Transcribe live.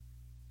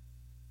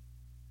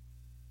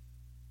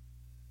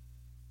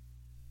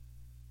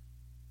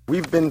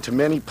We've been to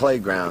many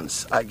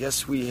playgrounds. I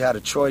guess we had a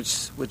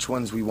choice which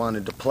ones we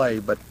wanted to play,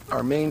 but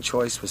our main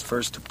choice was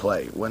first to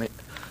play. When it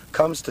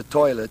comes to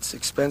toilets,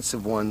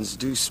 expensive ones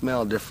do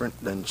smell different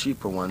than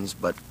cheaper ones,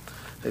 but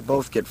they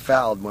both get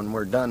fouled when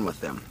we're done with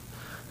them.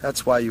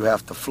 That's why you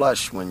have to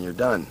flush when you're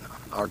done.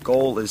 Our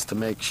goal is to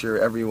make sure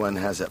everyone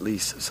has at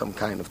least some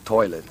kind of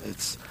toilet.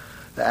 It's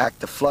the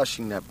act of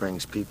flushing that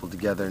brings people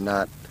together,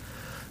 not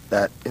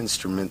that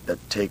instrument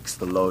that takes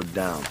the load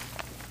down.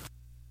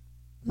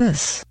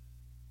 This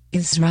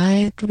is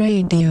Riot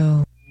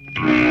Radio.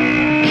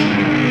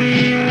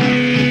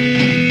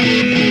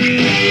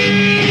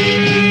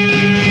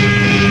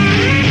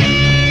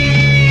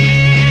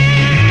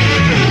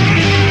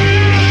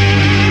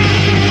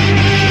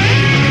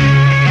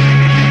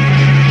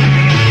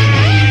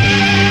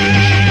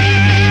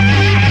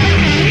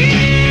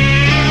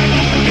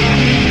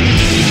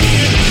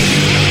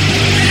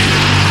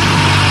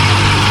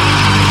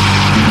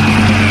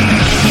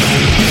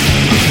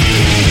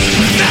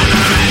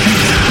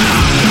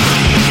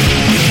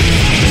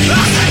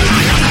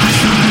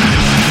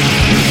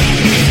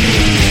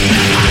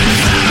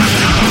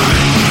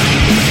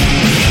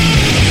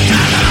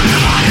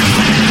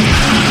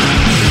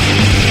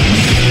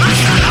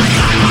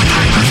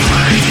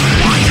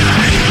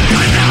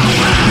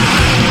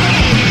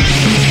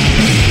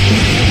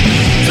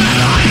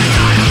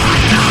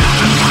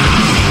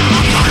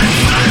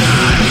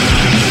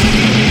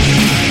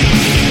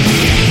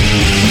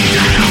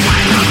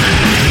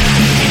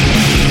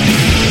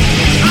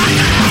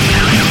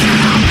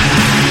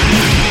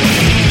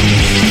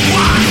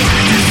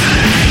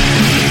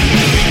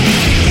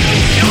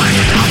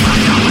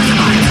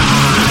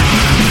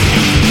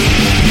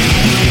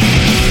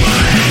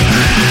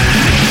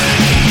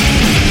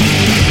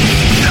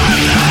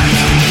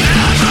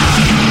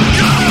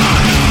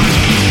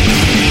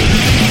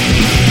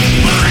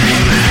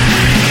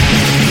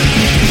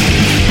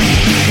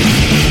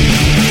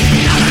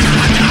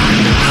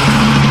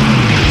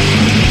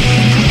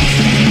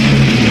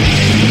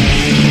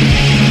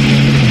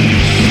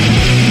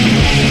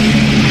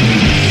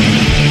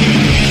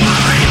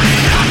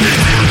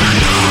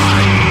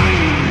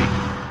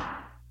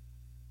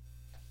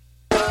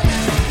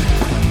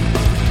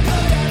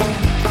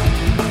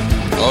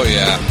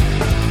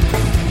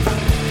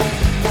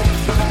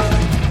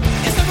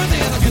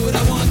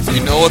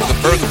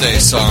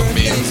 Song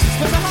means.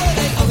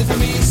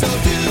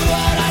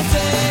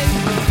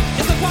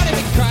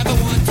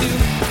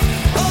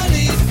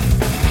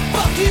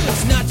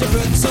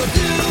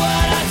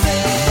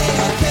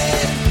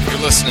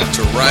 You're listening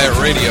to Riot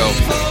Radio,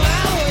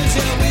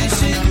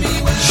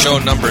 show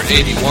number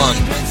 81.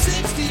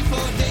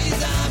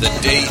 The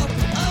date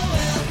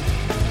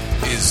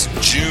is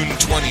June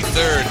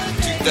 23rd,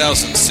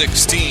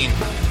 2016,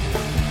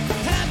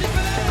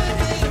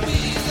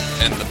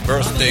 and the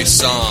birthday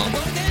song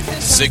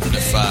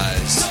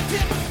signifies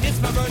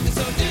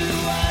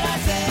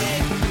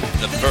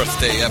the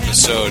birthday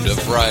episode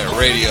of Riot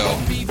Radio.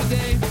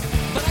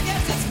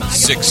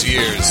 6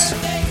 years.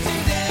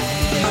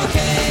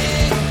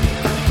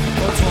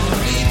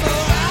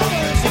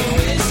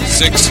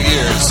 6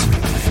 years.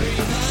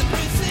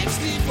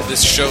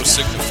 This show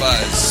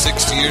signifies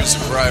 6 years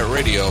of Riot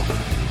Radio.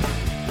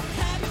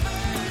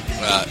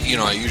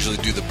 I usually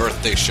do the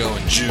birthday show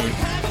in June.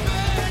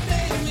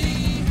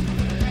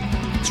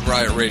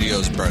 Riot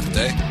Radio's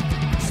birthday.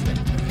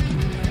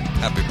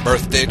 Happy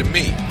birthday to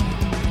me.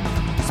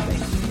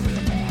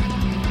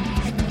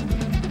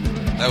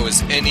 That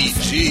was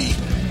NEG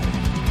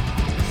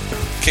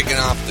kicking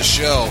off the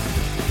show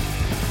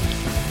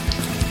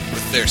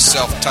with their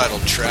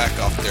self-titled track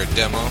off their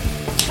demo.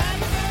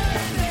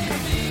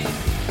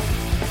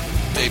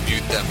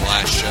 Debuted them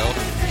last show.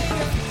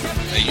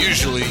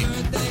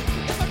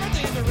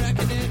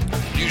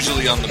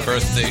 Usually on the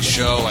birthday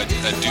show, I do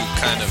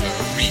kind of a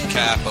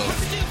recap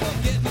of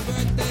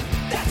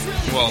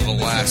the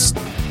last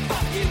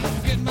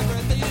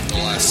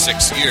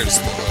 6 years,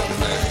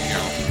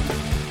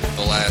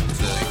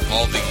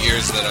 all the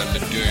years that I've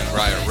been doing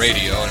Riot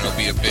Radio, and it'll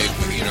be a big,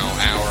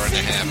 hour and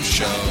a half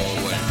show,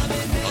 and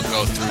I'll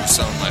go through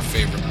some of my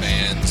favorite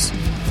bands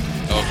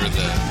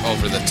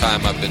over the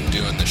time I've been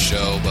doing the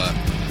show, but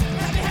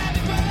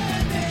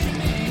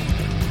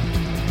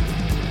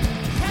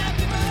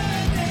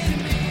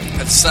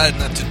I decided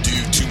not to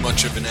do too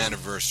much of an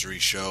anniversary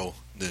show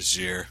this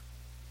year.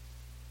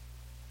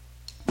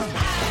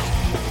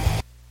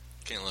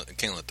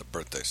 Can't let the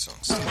birthday song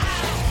stop.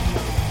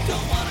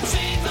 Don't wanna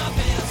change my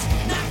pants,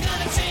 not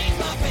gonna change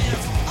my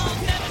pants, I'll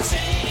never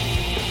change.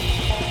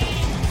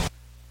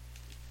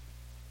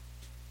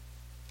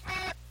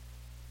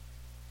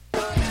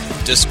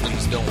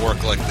 Discmans don't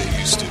work like they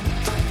used to.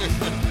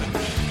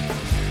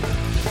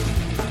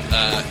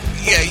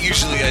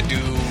 Usually I do,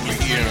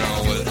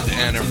 the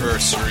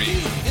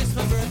anniversary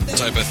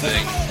type of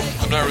thing.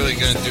 I'm not really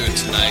gonna do it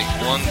tonight.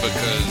 One,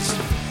 because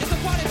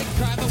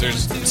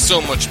there's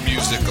so much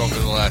music over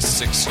the last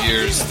 6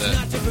 years that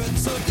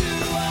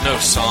no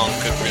song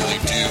could really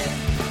do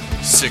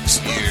 6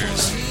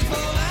 years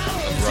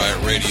of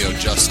Riot Radio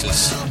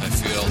justice. I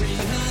feel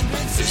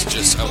it's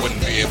just, I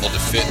wouldn't be able to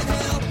fit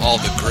all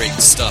the great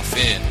stuff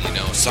in. You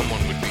know,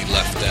 someone would be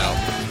left out.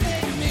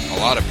 A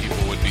lot of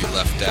people would be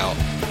left out.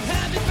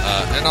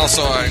 And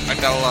also, I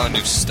got a lot of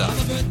new stuff.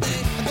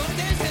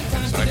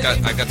 So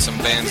I got some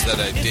bands that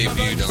I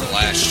debuted on the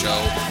last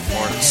show,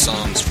 more of the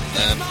songs from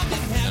them.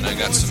 And I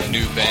got some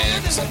new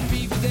bands and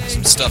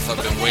some stuff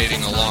I've been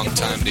waiting a long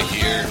time to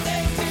hear.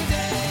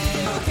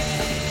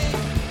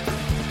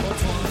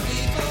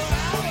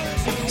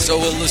 So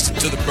we'll listen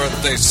to the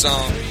birthday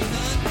song.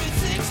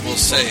 We'll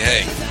say,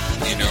 hey,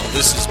 you know,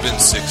 this has been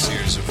 6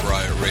 years of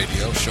Riot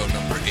Radio, show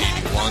number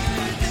 81,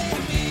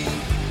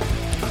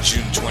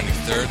 June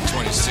 23rd,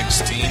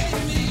 2016.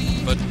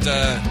 But,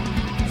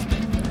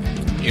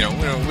 you know,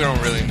 we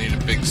don't really need a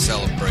big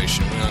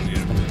celebration. We don't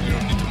need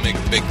to make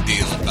a big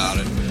deal about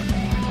it.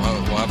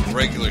 We'll have a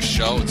regular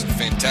show. It's a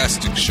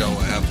fantastic show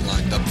I have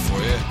lined up for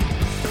you.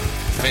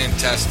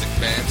 Fantastic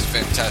bands,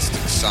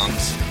 fantastic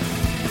songs.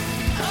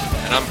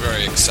 And I'm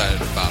very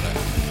excited about it.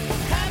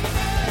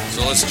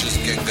 So let's just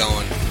get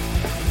going.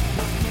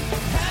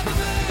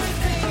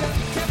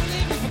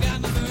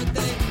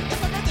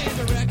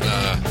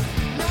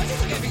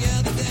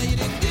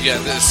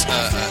 This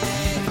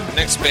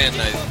next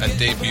band I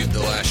debuted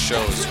the last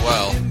show as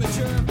well.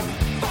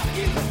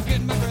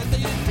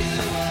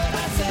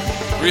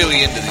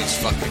 Really into these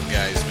fucking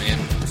guys, man.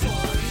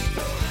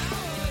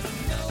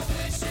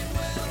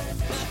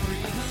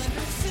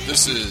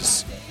 This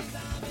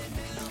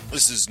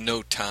is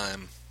No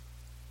Time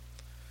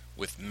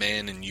with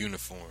Man in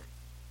Uniform.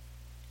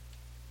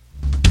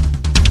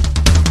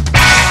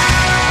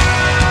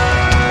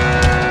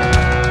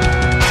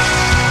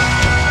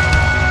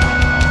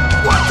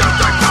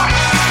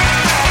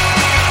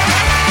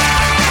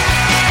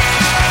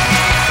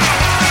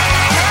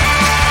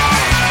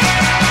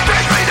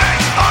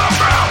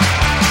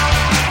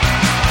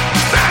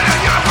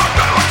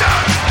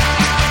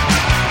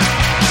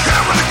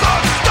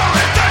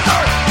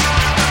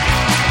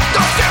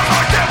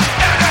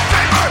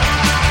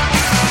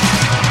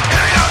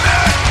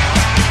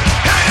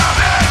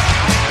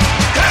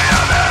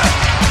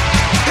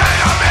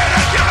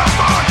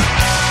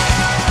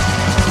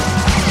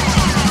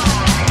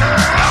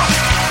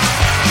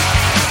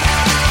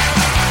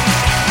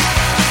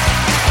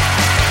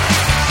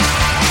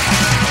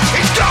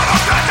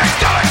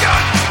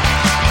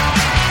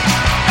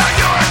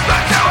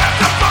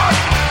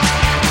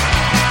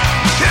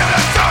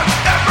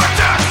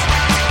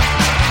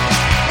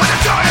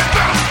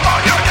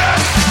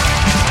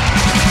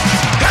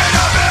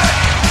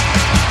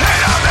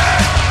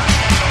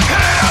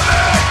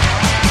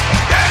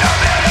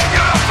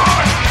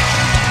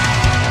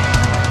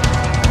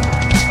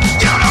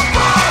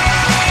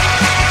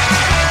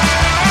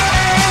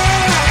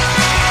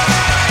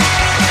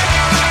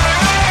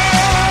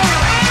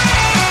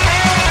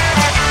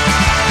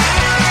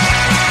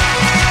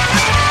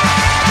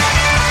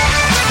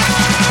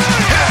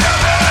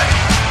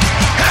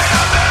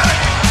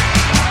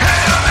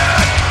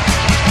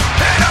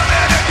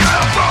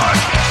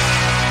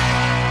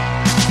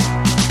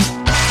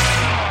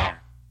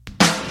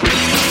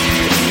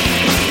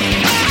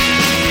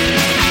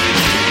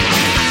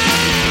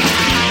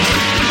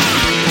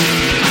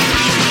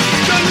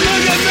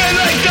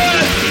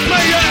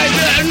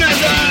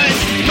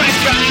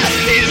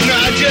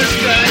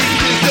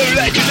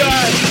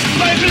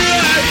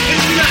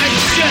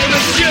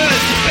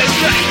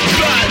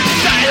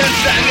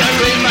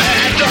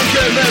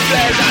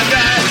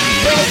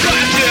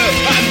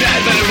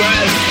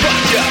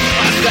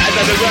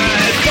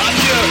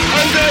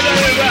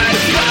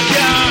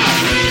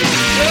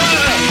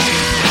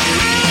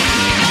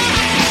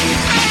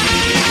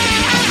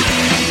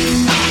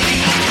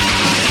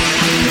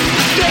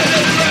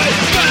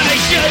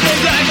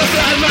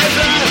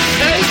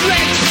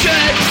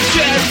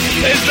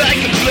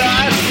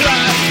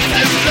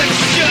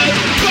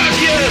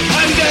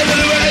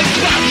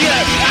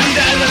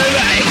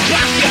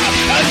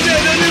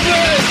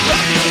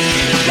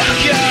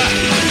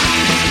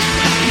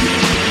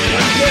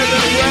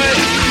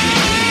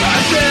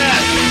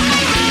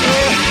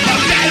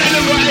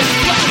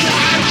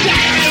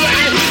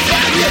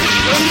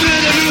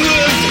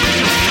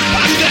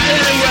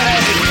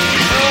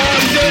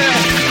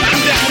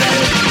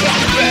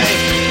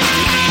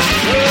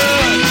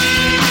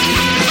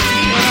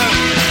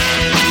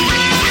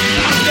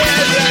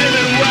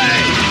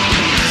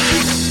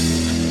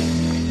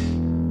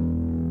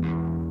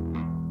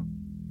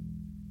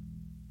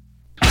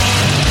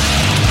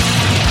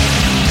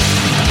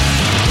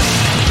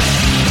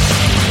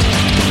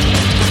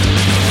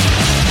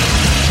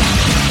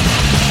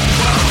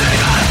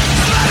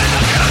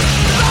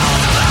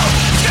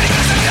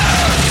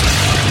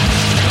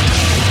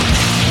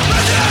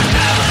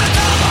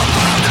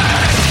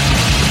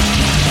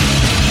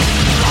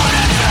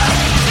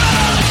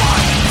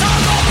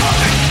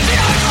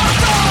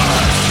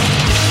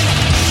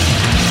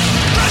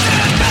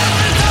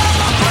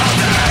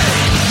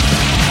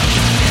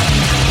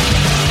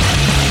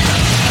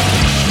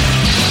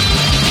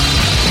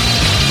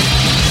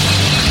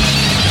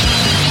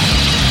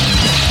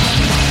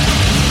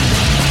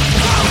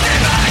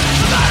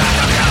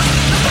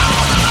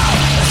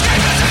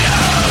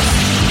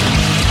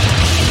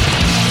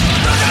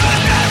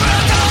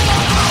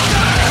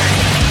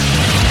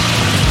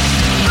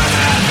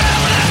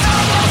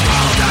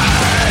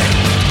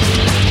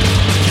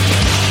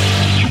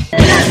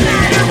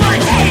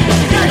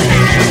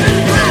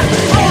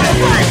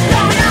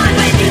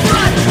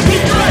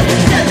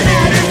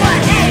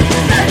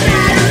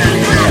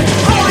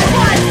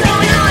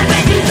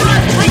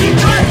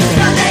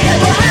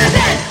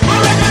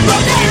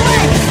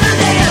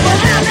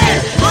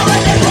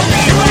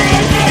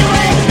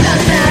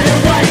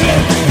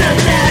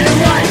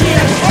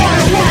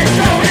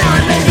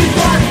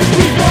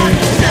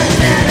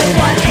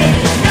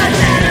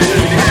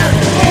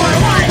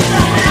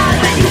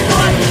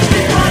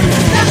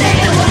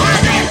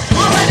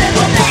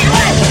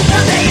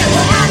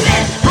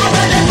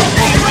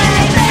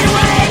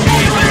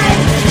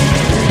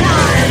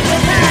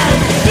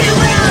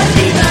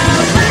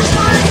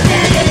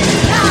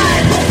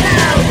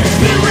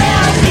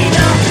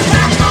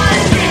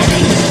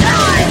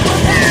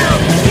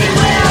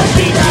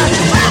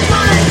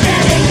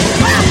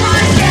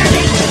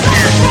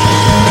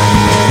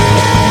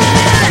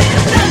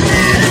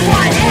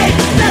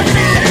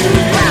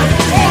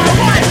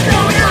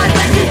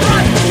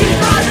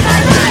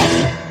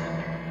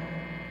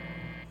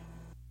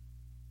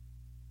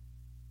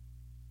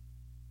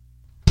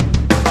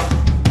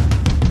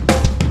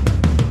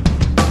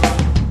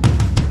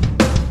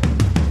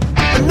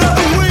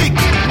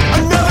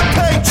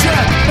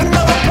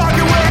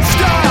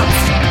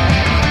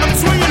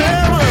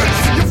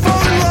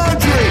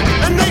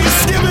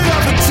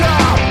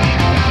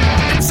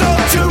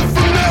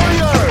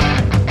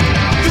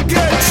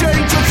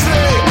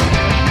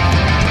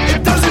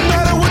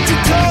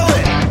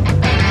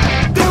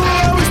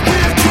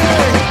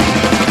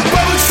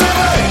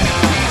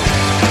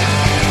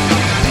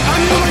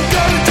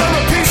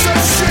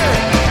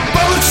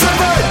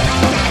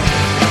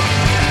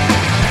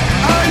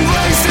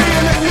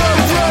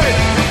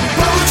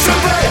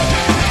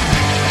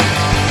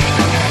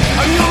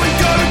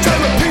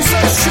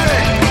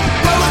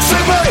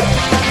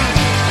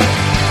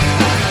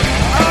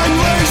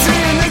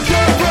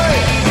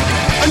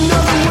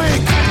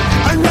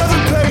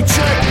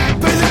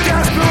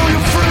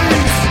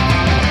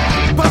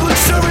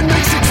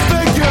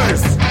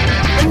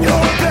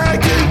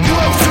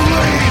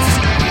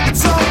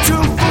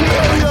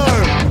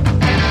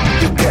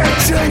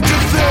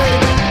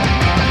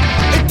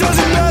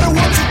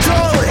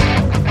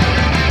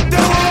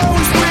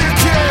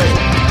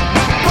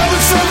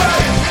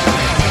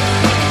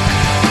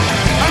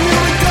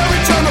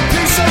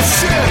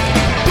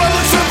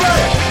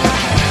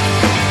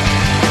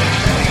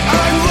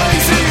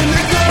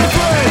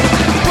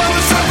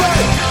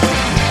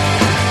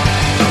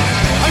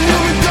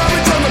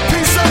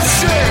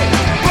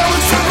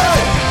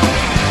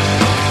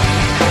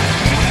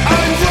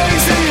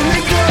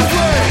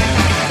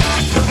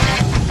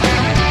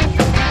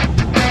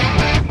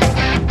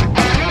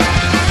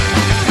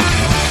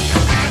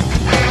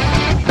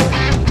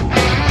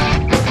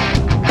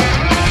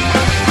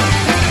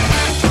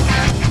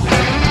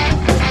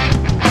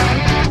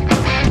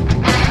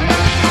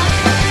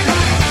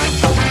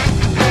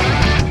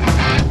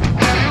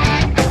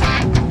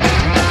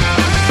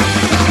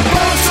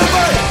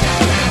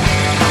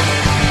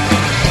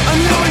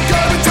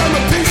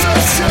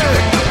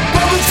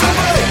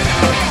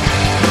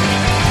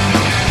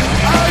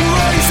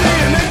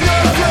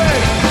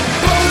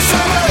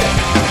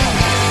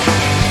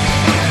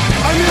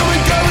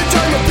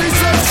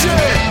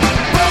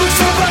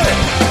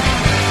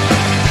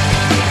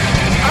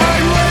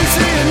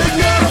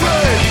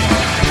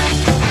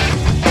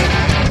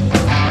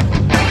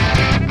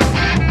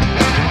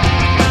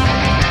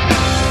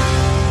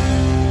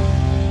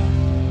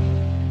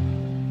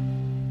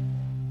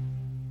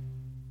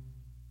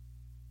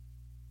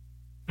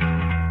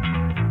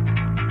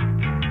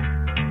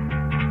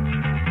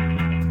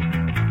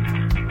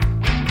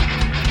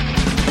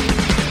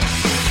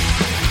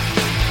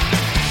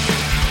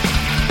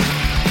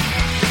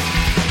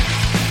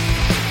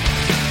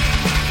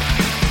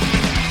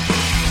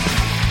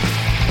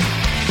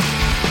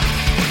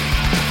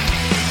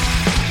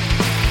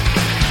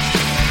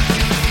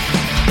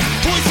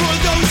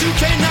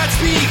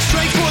 speak.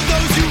 Strength for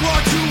those who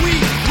are too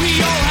weak. We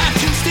all have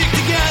to stick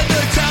together.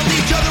 Tell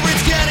each other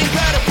it's getting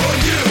better for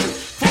you,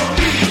 for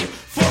me,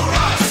 for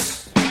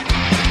us.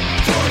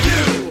 For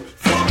you,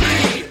 for me,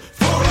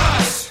 for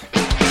us.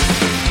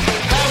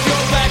 Have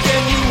your back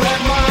and you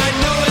have mine,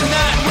 knowing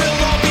that we'll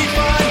all be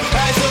fine.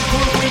 As a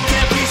group we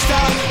can't be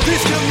stopped.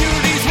 This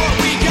community's what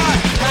we got.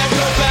 Have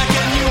your back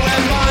and you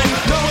have mine,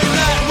 knowing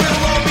that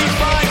we'll all be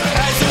fine.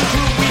 As a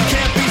group we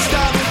can't be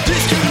stopped.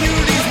 This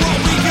community's what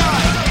we got.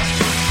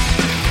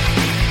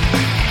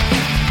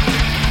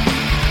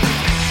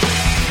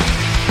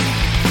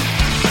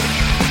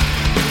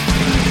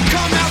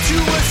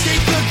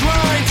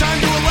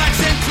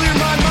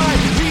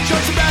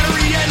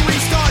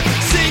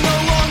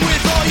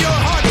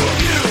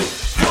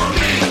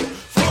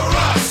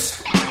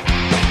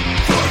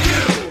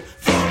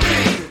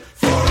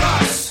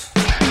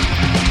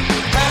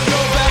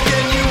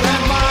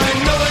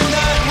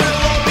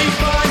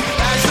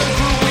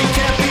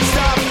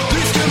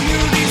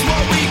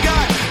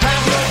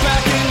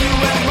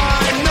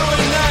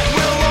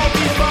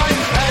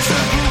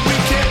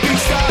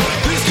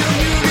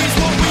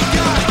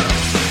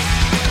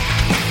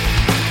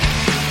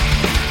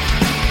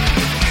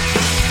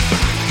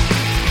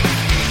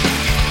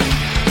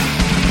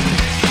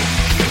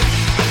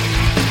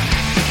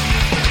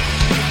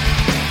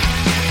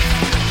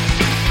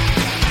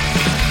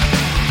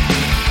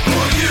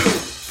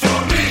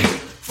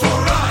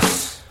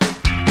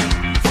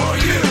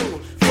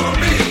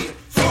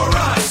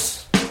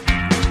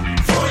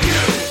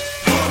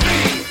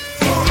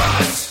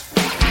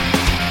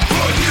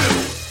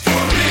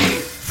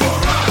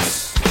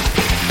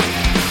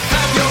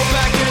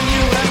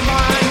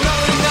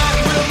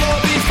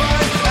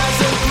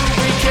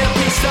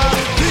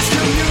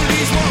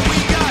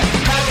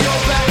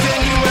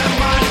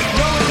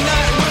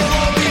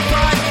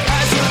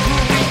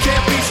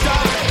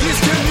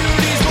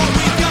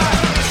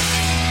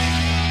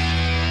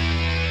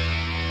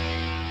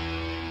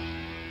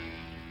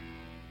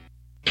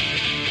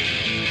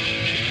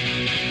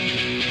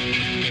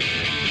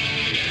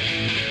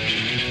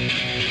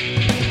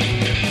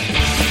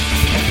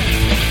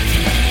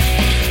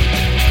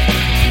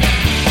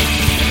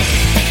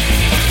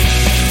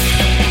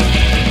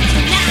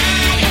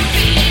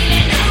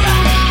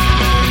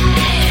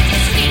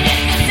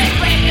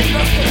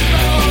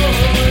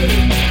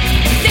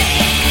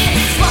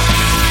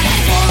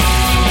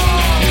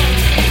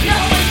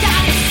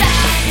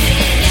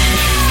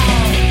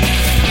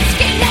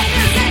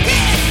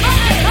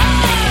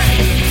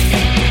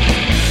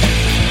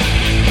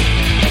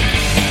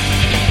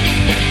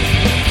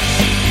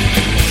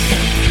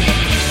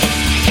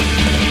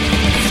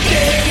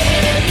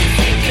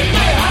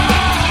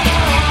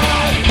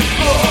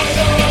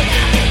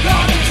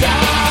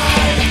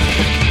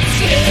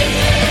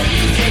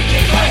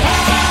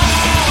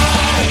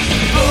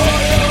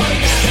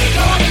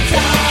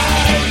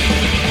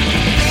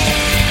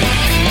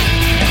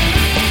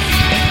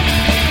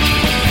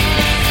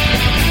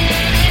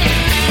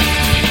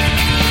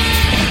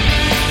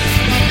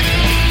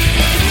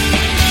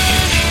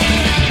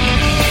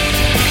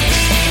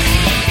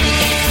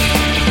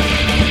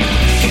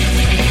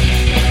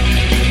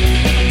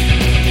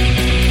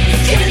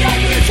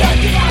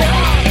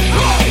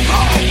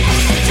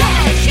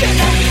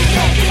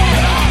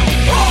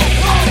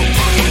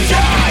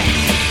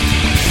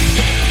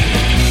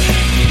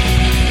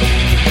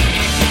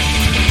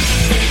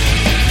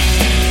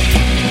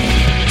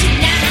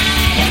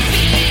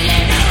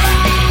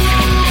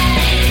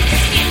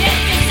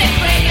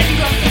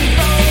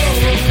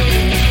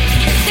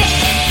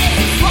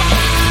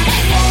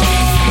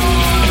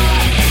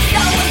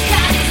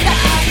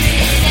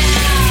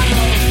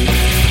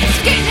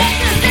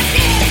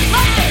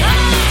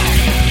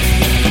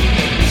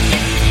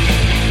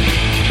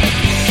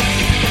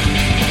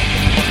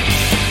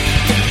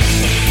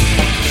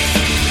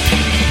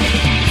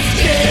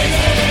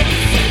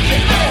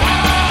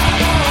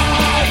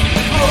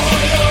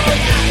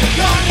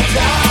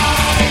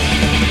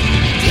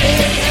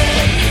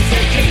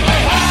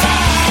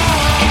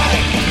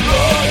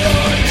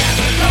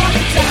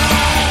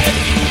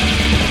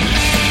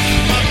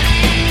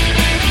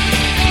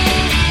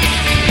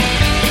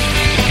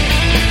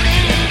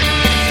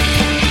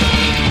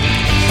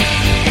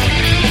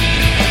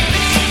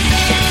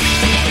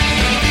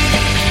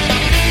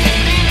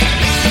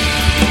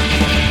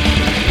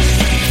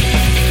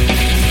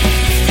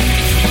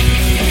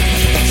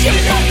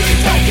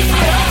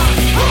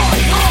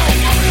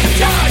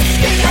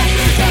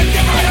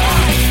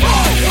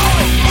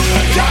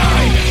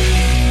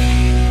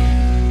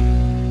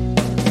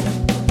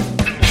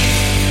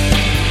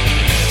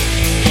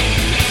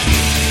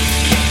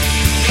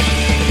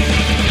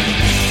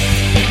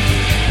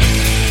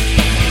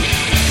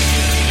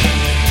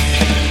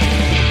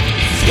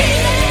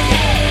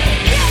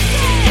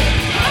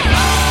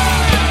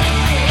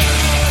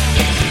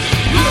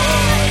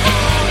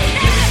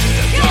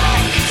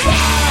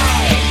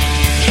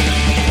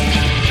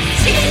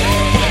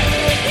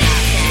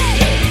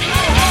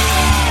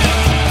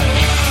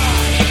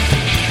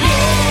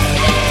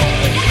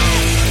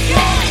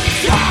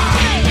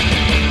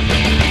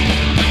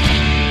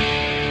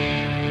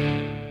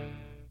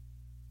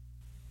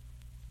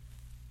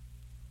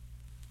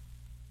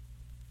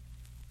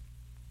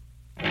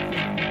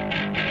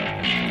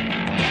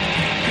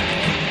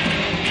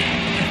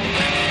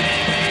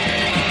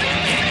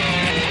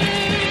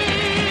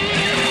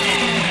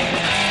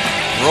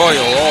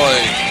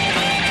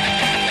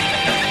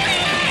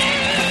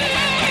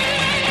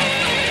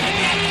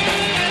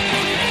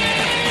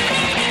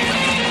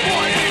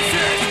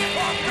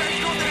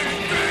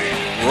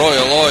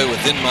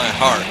 within my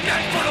heart.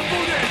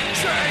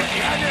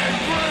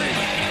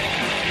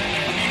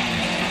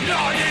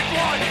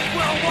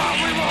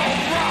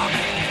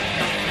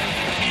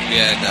 We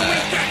had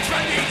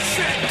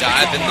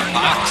Dive in the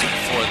Box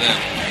before them.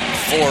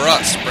 For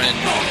us, brand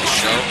new to the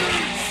show.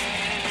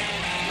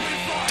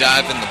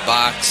 Dive in the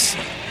Box,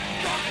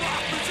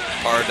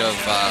 part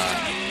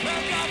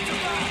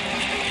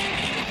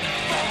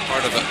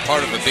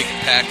of a big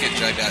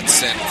package I got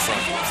sent from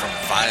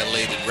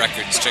Violated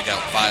Records. Check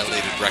out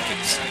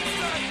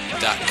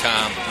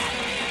violatedrecords.com.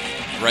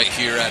 Right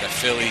here out of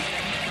Philly.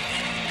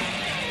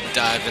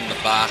 Dive in the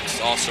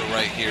Box, also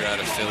right here out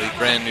of Philly.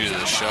 Brand new to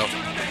the show.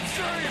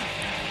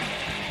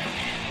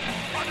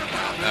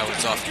 That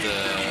was off the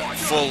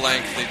full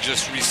length they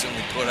just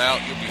recently put out.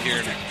 You'll be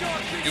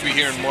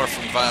hearing more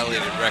from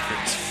Violated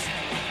Records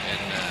and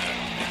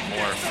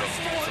more from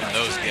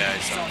those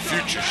guys on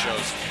future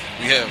shows.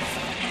 We had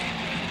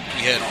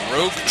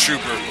Rogue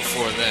Trooper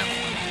before them.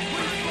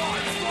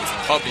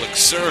 Public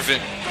Servant.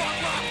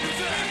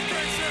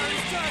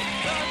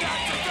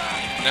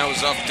 And that was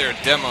off their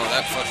demo.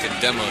 That fucking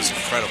demo is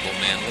incredible,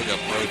 man. Look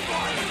up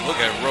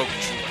Rogue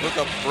Trooper. Look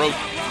up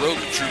Rogue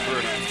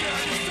Trooper.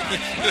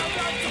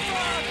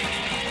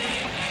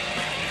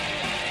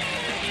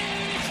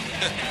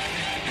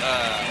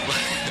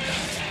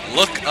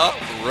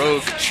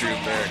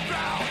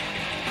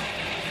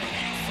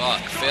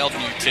 Fuck, Failed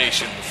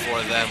Mutation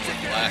before them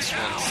with the last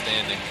one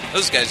standing.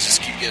 Those guys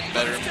just keep getting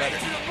better and better.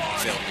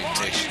 Failed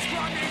Mutation.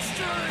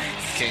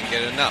 Can't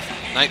get enough.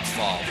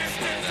 Nightfall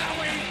before them.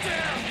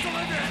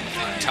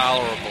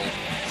 Intolerable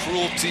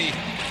Cruelty.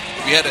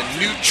 We had a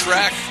new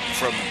track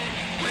from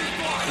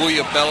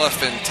Guayabella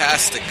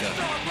Fantastica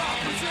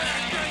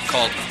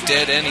called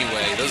Dead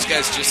Anyway. Those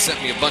guys just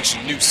sent me a bunch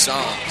of new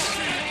songs.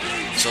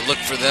 So look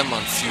for them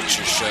on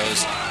future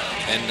shows.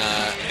 And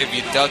if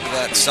you dug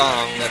that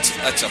song,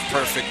 that's a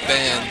perfect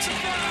band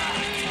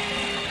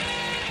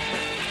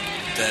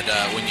that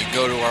when you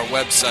go to our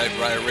website,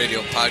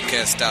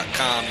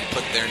 riotradiopodcast.com, you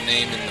put their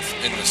name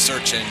in the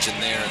search engine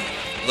there and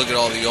look at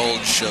all the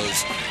old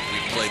shows we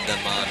played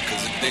them on,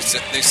 because they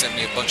sent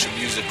me a bunch of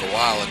music a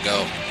while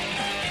ago.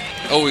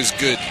 Always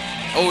good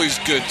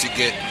to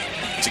get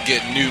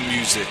new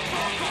music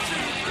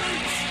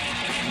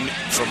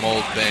from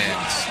old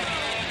bands.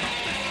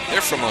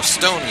 They're from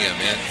Estonia,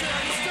 man.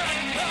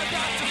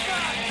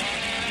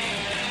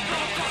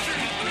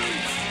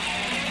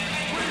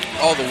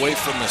 All the way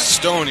from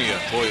Estonia,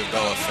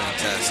 Guayabella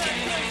Fantastic.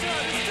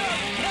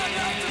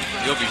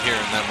 You'll be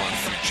hearing them on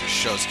future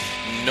shows.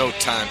 No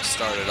Time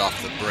started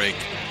off the break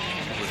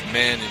with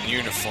Man in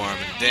Uniform,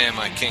 and damn,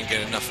 I can't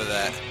get enough of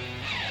that.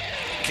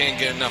 Can't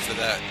get enough of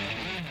that.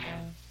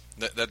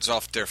 That's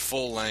off their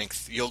full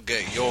length. You'll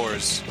Get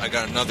Yours. I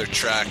got another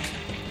track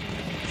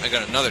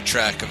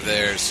of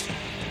theirs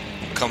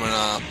coming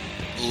up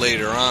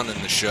later on in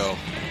the show,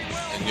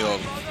 and you'll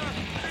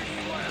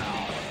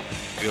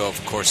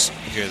of course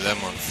hear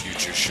them on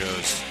future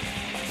shows.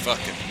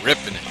 Fucking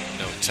ripping it in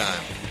no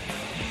time.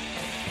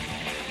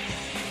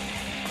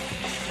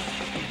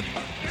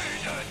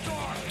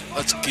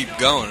 Let's keep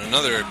going.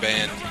 Another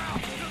band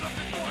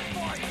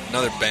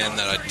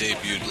that I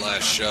debuted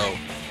last show.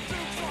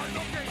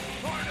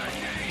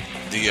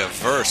 The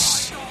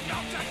Verse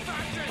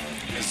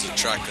is the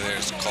track there.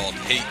 It's called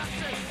Hate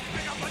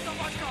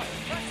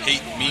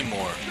Me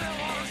More.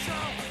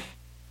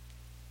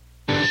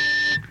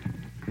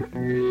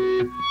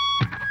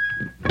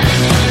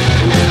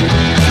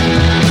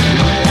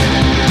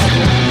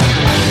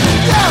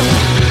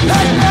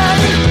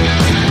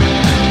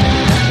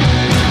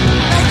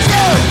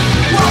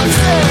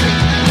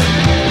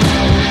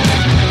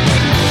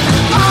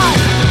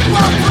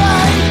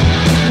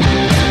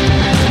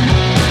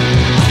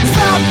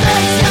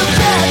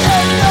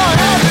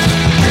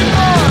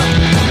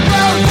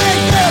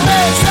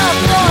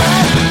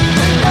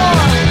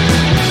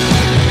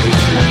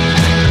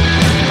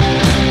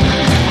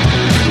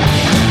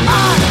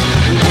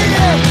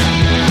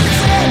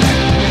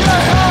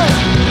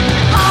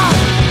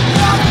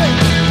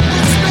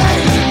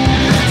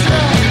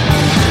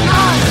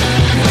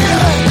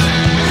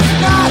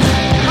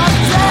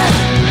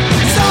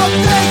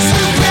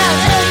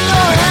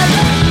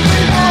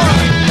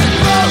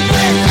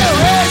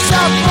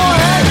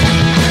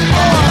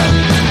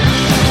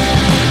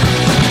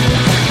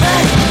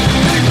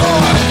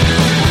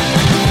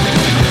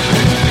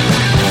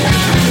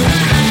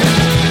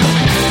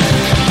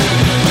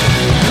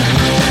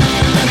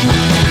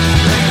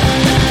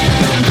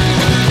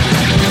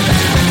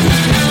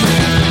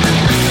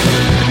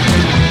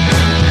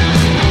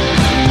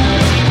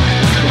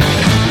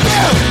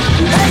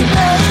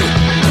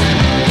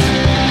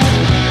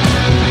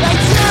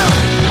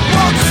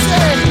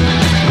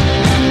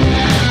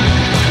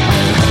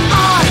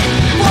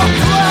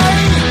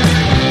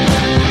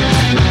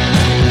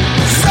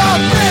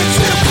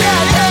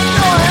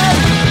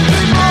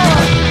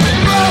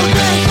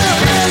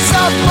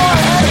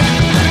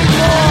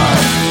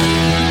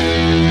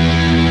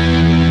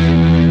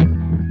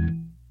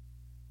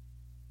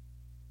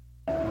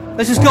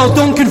 Let's just go,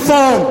 don't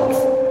conform.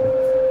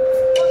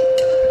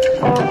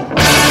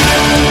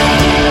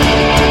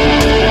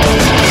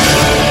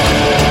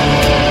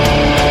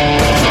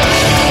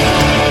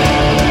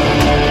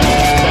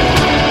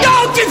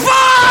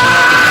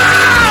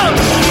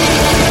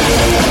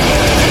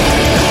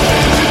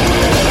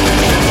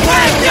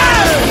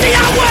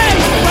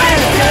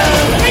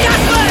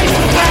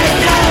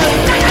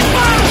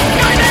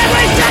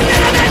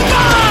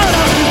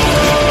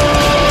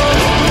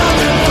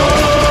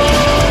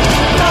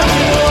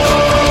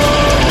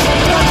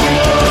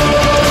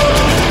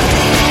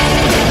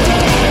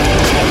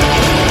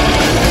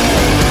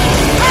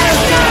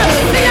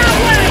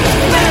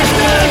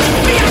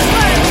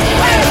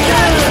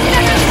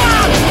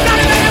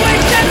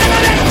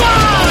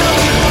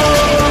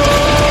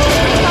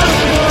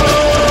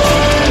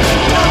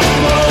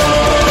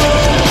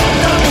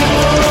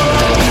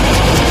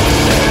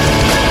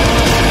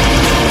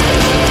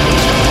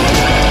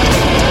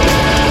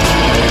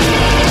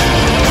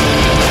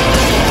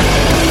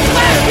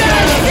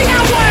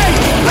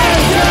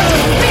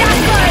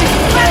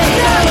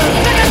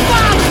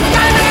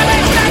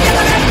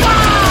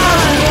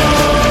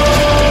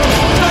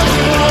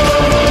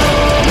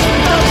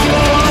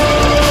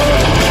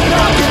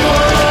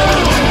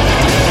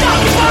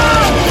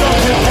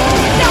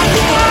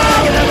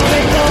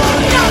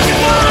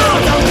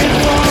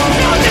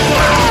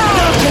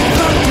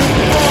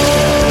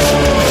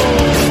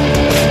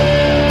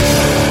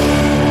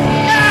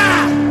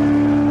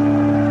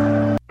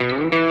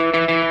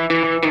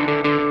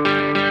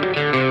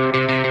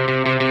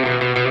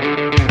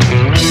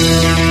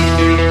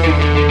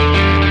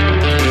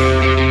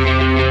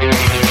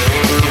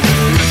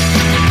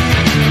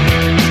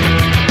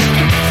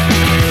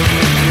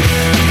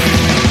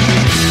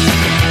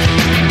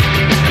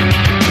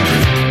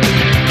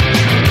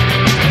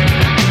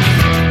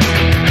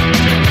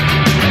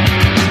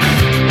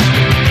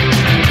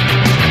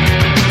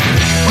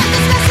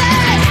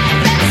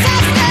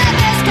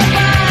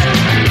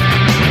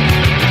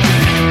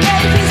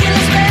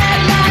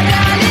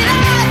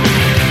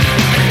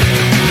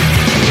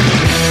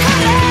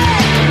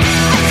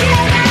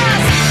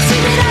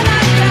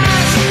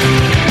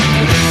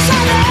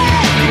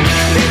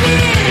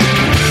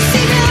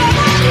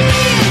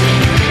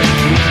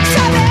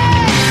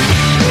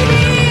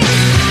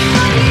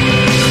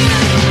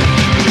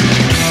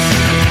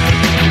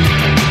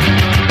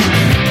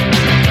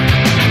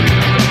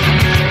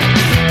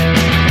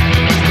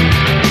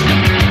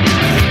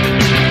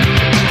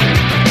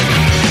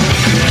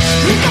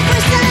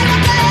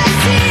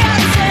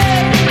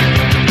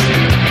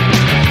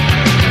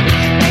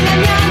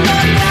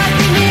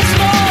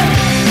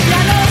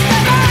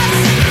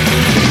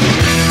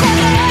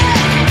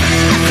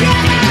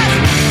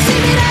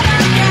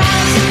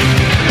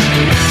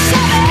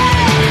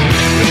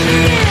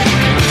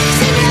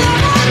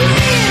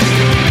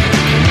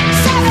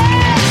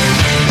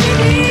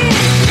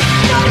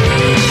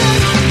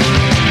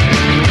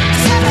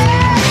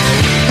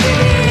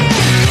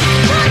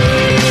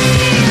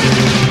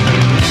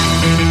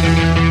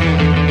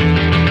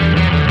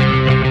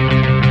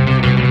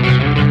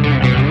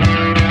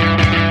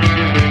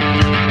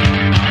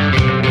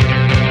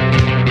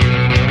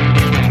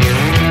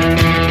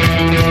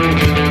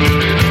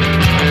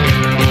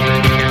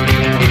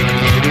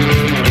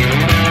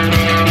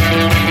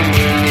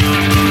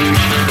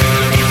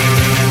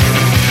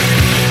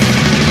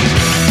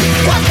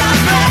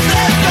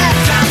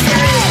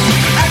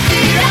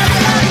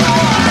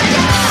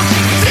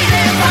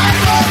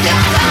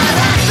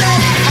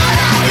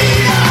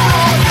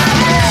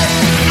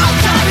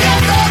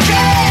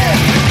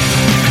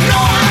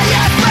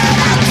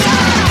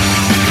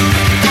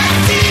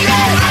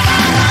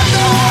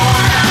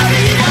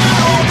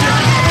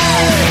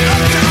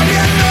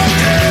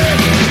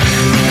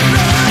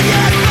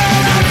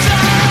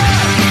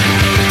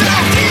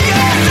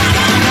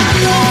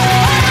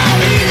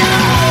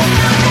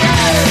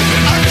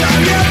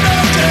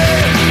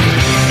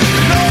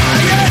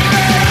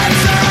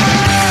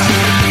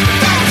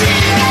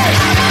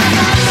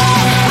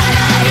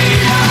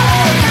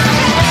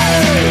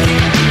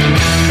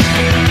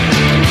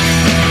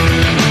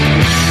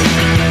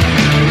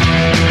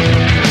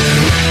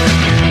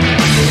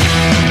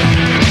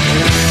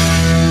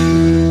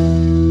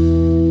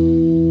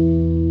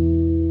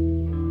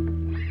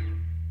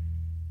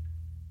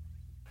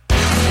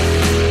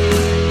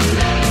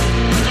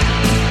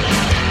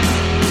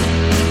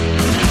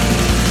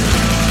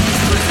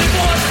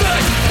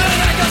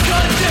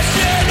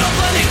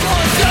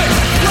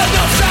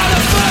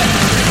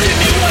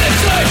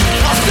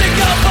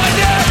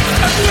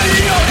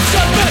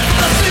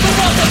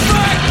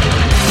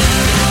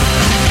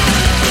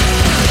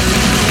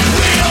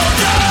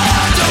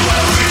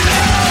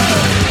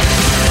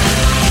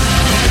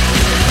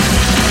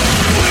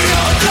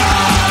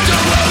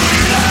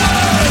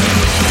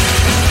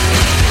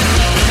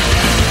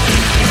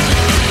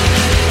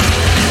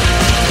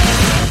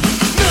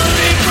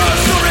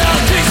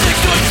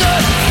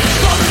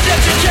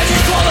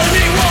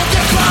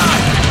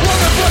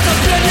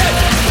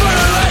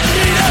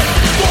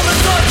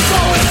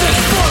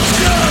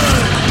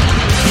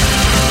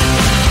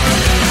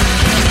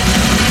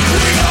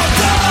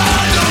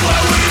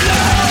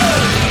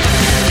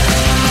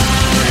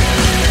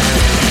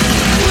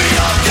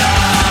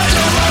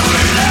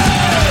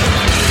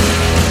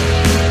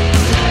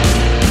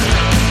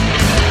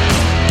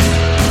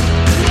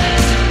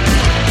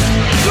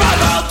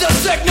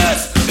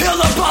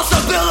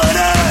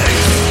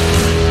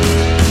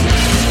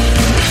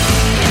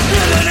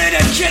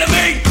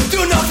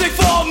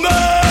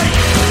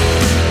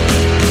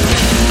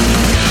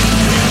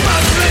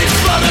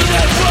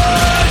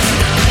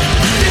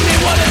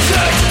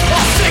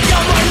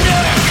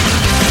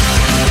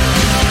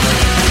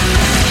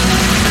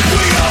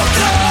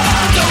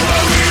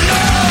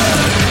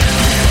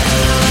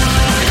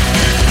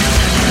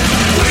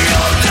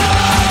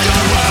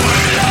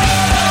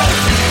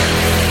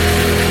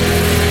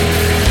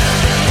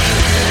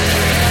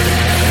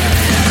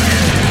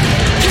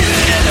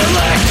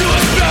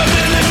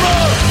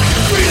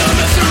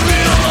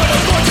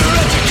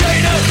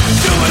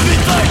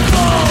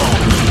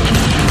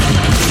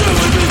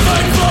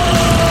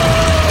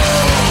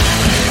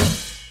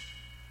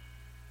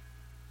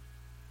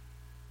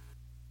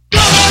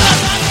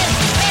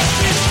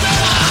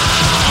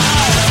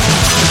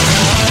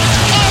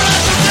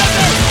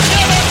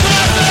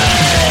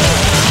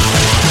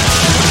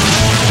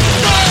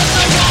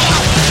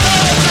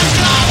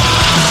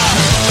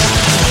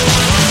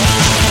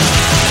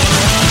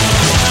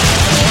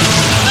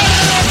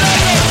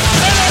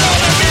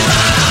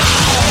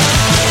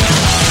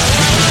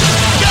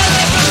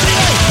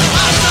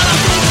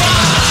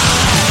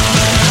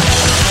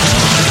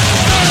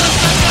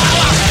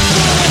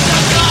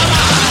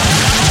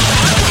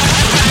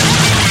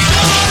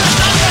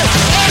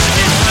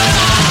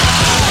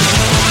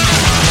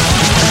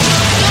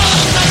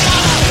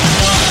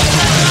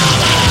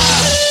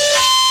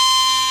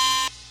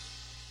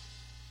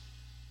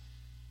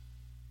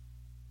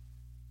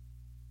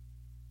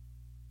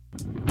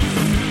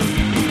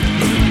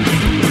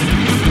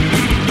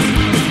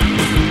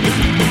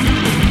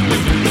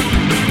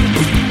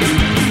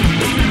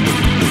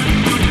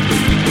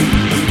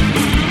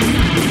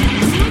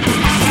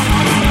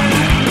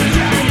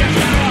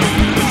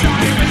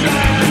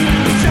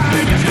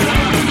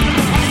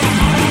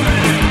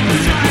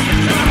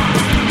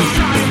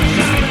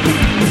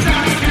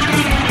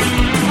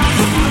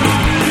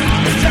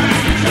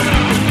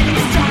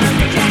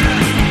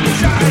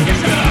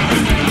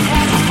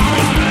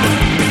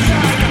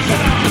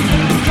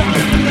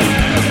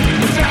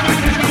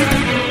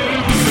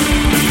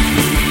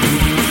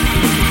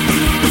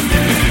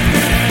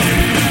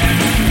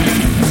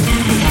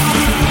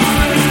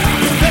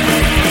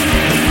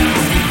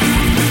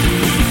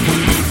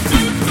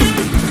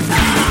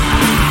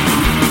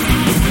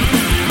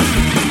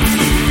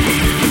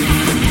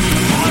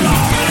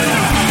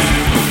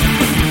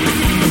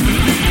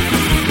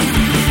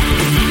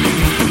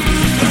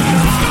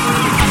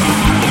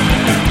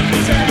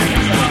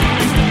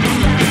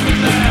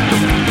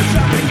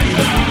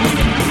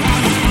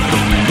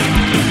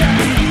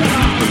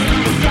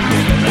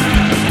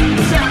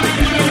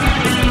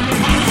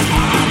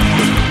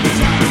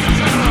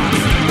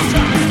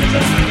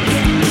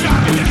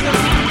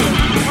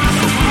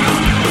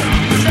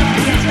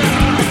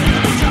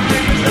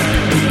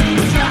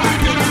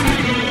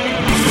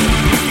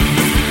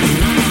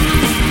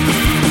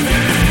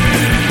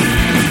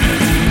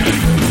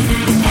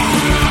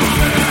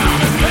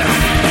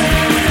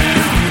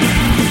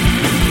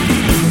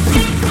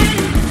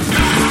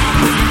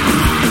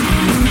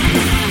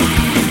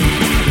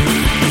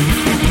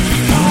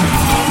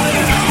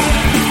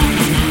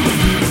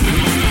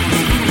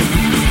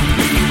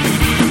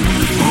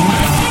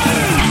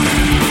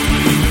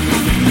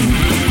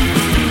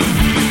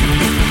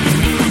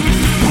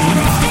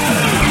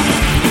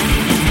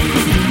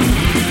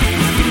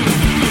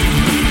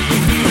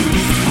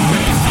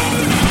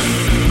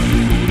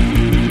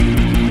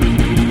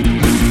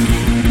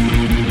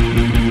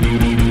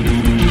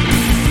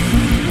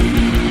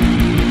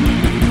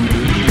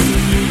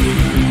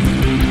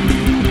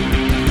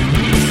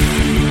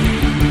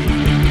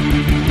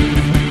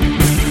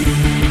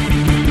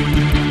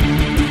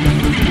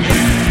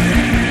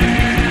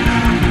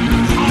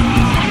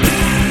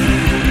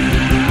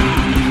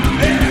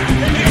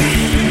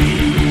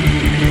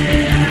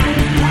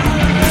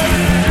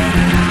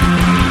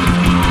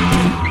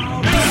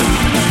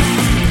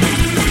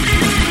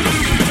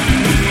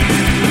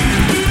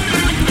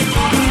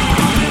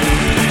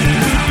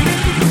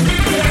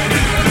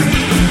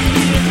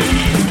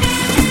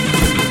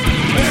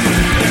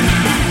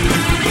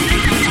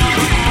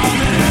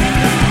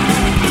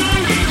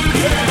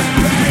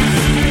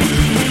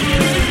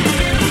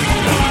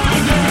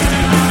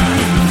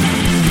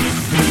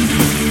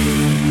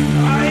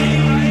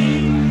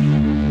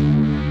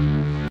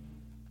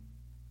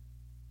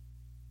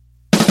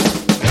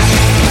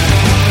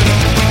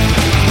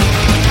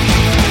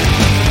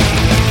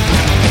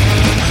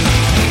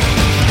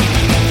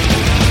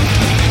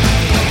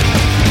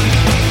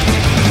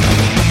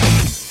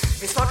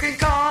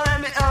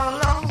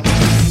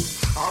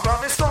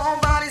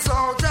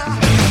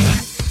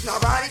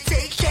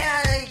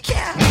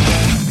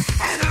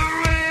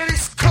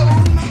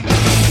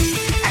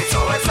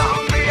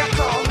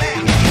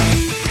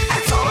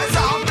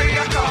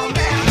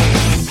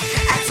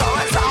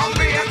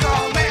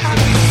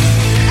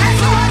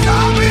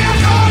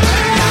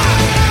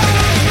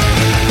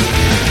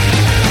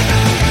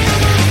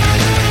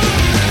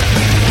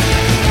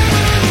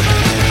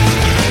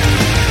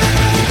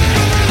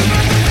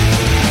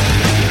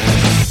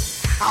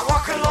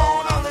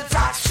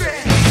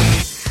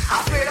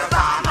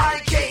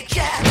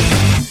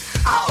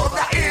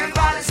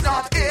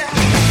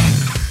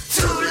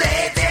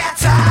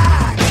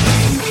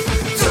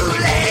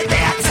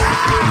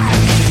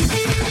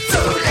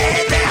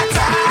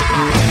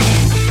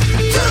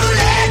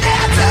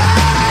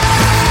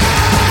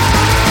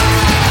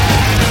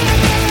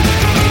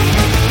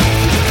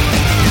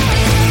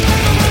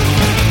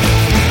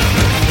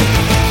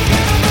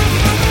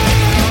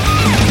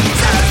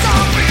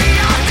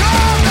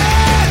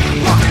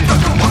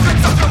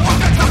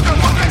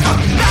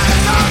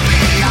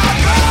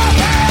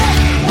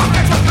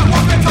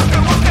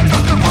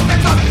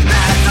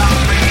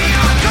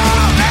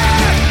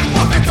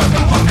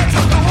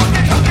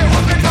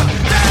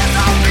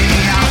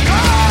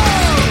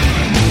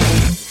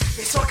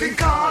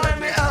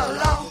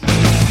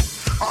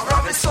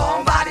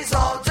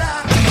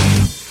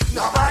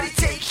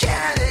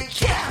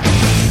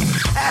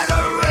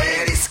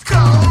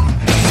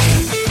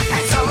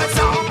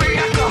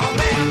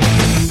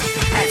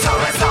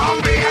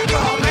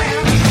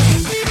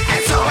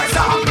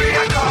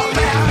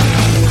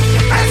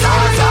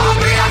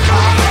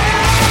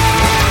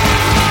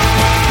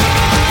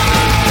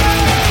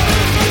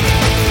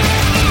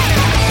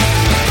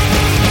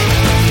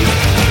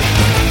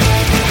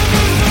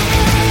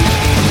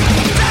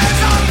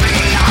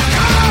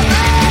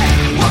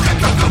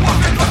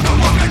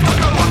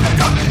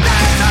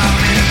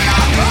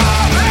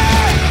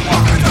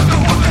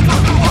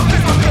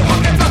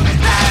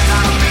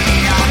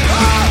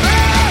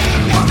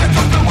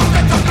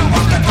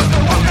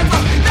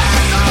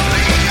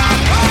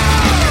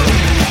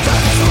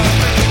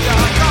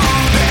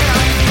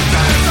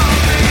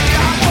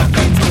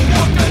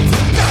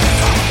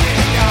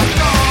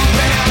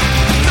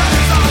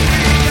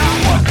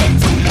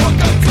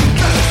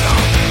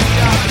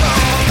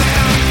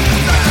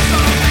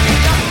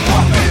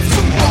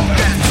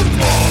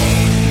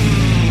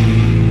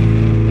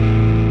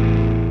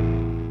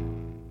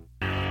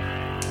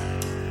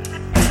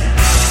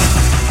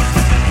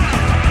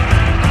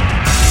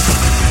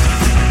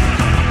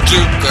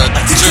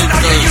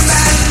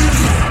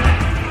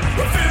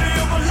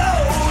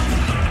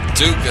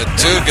 Tuga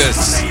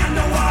Tugas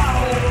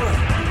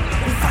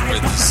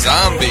with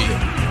Zombie.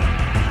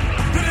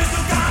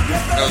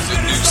 That was a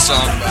new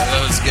song by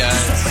those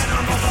guys.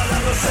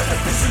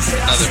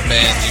 Another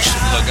band you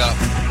should look up.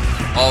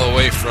 All the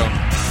way from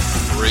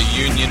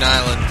Reunion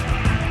Island.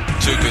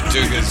 Tuga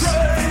Tugas.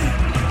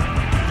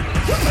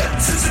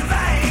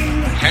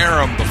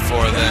 Harem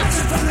before them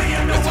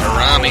with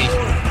Harami.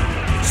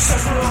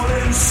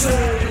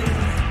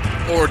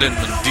 Orden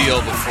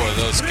Mandiel before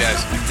those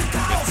guys with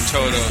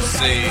Todo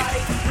C.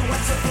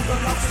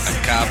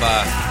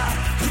 Akaba.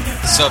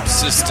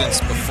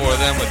 Subsistence before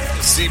them with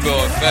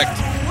Placebo Effect.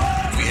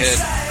 We had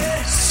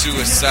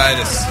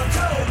Suicidus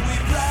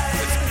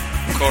with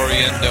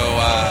Corriendo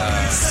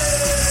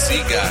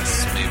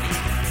Sigas, maybe.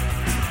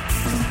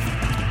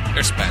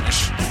 They're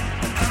Spanish.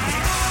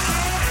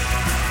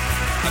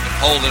 I've been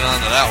holding on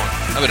to that one.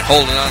 I've been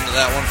holding on to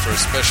that one for a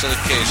special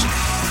occasion.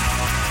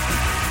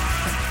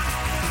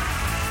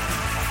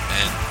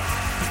 And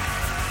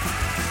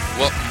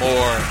what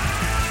more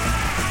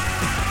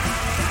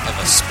of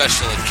a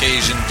special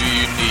occasion do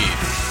you need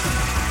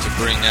to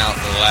bring out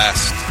the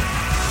last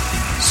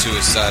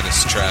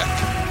Suicidus track?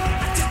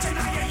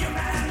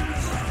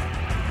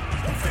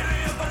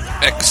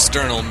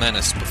 External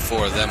Menace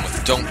before them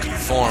with Don't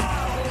Conform,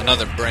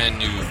 another brand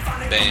new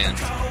band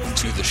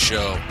to the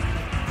show,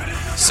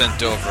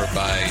 sent over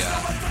by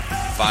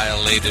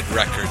Violated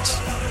Records.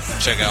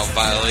 Check out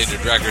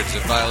Violated Records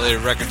at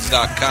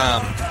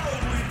violatedrecords.com.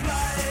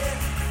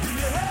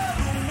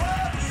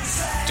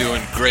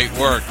 Doing great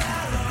work.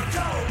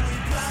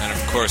 And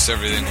of course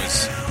everything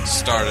was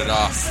started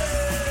off,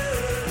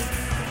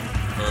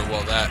 or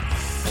well, that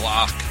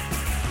block,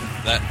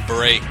 that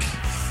break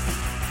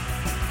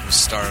was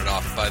started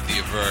off by The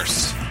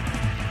Averse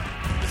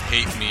with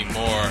Hate Me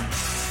More.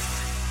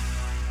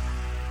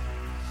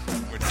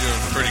 We're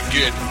doing pretty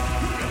good.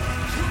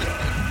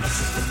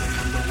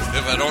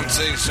 If I don't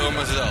say so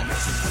myself,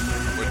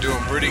 we're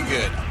doing pretty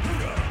good.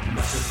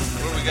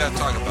 What do we got to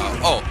talk about?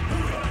 Oh,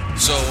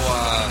 so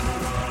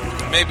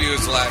maybe it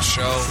was the last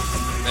show,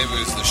 maybe it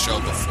was the show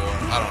before,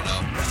 I don't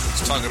know. I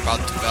was talking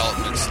about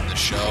developments in the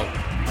show.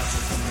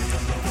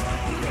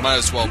 Might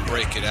as well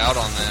break it out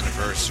on the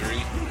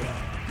anniversary.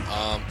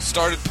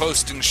 Started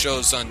posting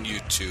shows on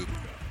YouTube.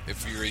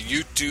 If you're a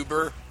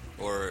YouTuber,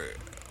 or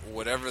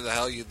whatever the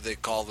hell they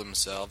call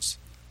themselves,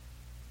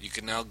 you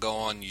can now go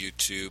on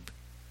YouTube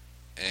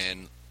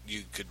and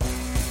you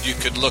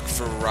could look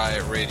for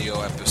Riot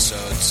Radio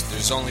episodes.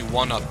 There's only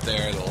one up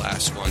there, the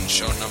last one,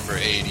 show number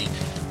 80.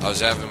 I was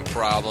having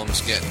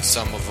problems getting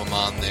some of them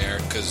on there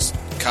because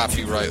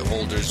copyright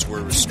holders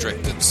were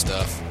restricting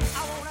stuff.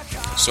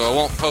 So I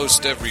won't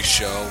post every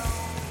show,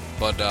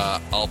 but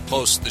I'll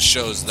post the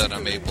shows that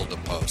I'm able to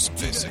post,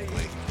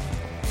 basically.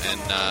 And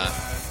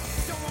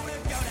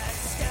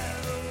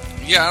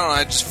yeah, I don't know,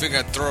 I just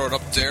figured I'd throw it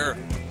up there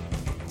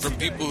from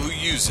people who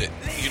use it.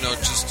 You know,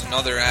 just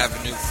another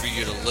avenue for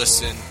you to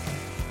listen.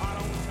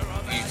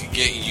 You can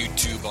get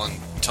YouTube on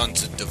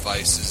tons of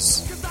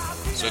devices.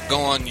 So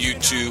go on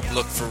YouTube,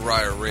 look for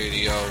Riot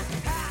Radio,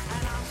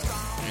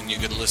 and you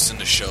can listen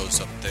to shows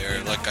up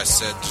there. Like I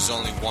said, there's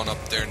only one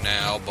up there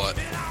now, but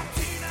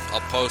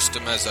I'll post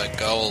them as I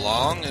go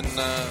along, and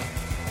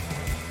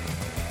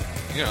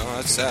you know,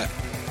 that's that.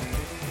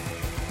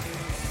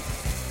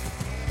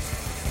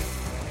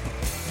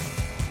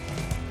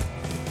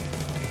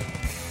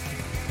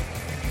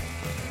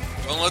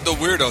 Don't let the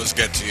weirdos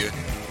get to you.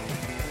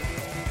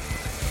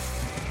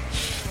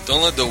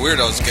 Don't let the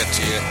weirdos get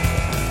to you.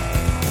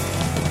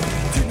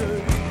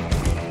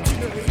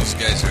 These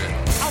guys are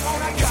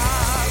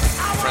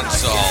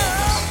friends to all of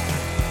us.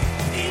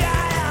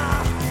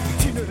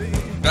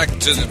 Back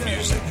to the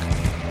music,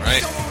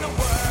 right?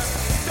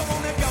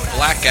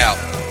 Blackout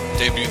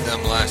debuted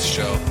them last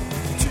show.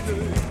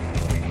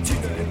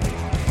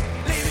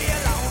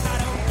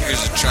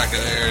 Here's a track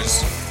of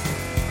theirs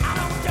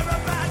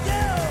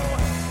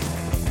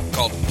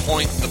called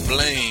Point the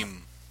Blame.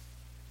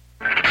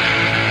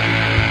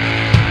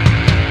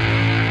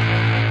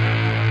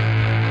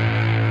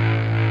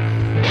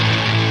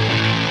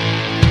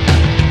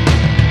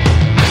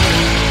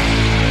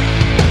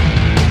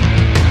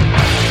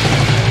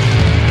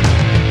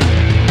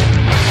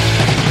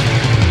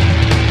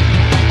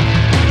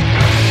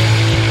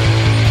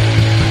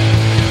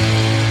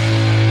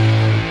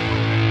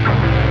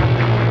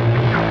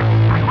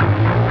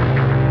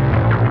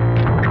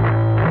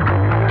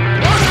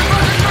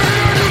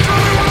 Tell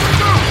me what you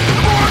do.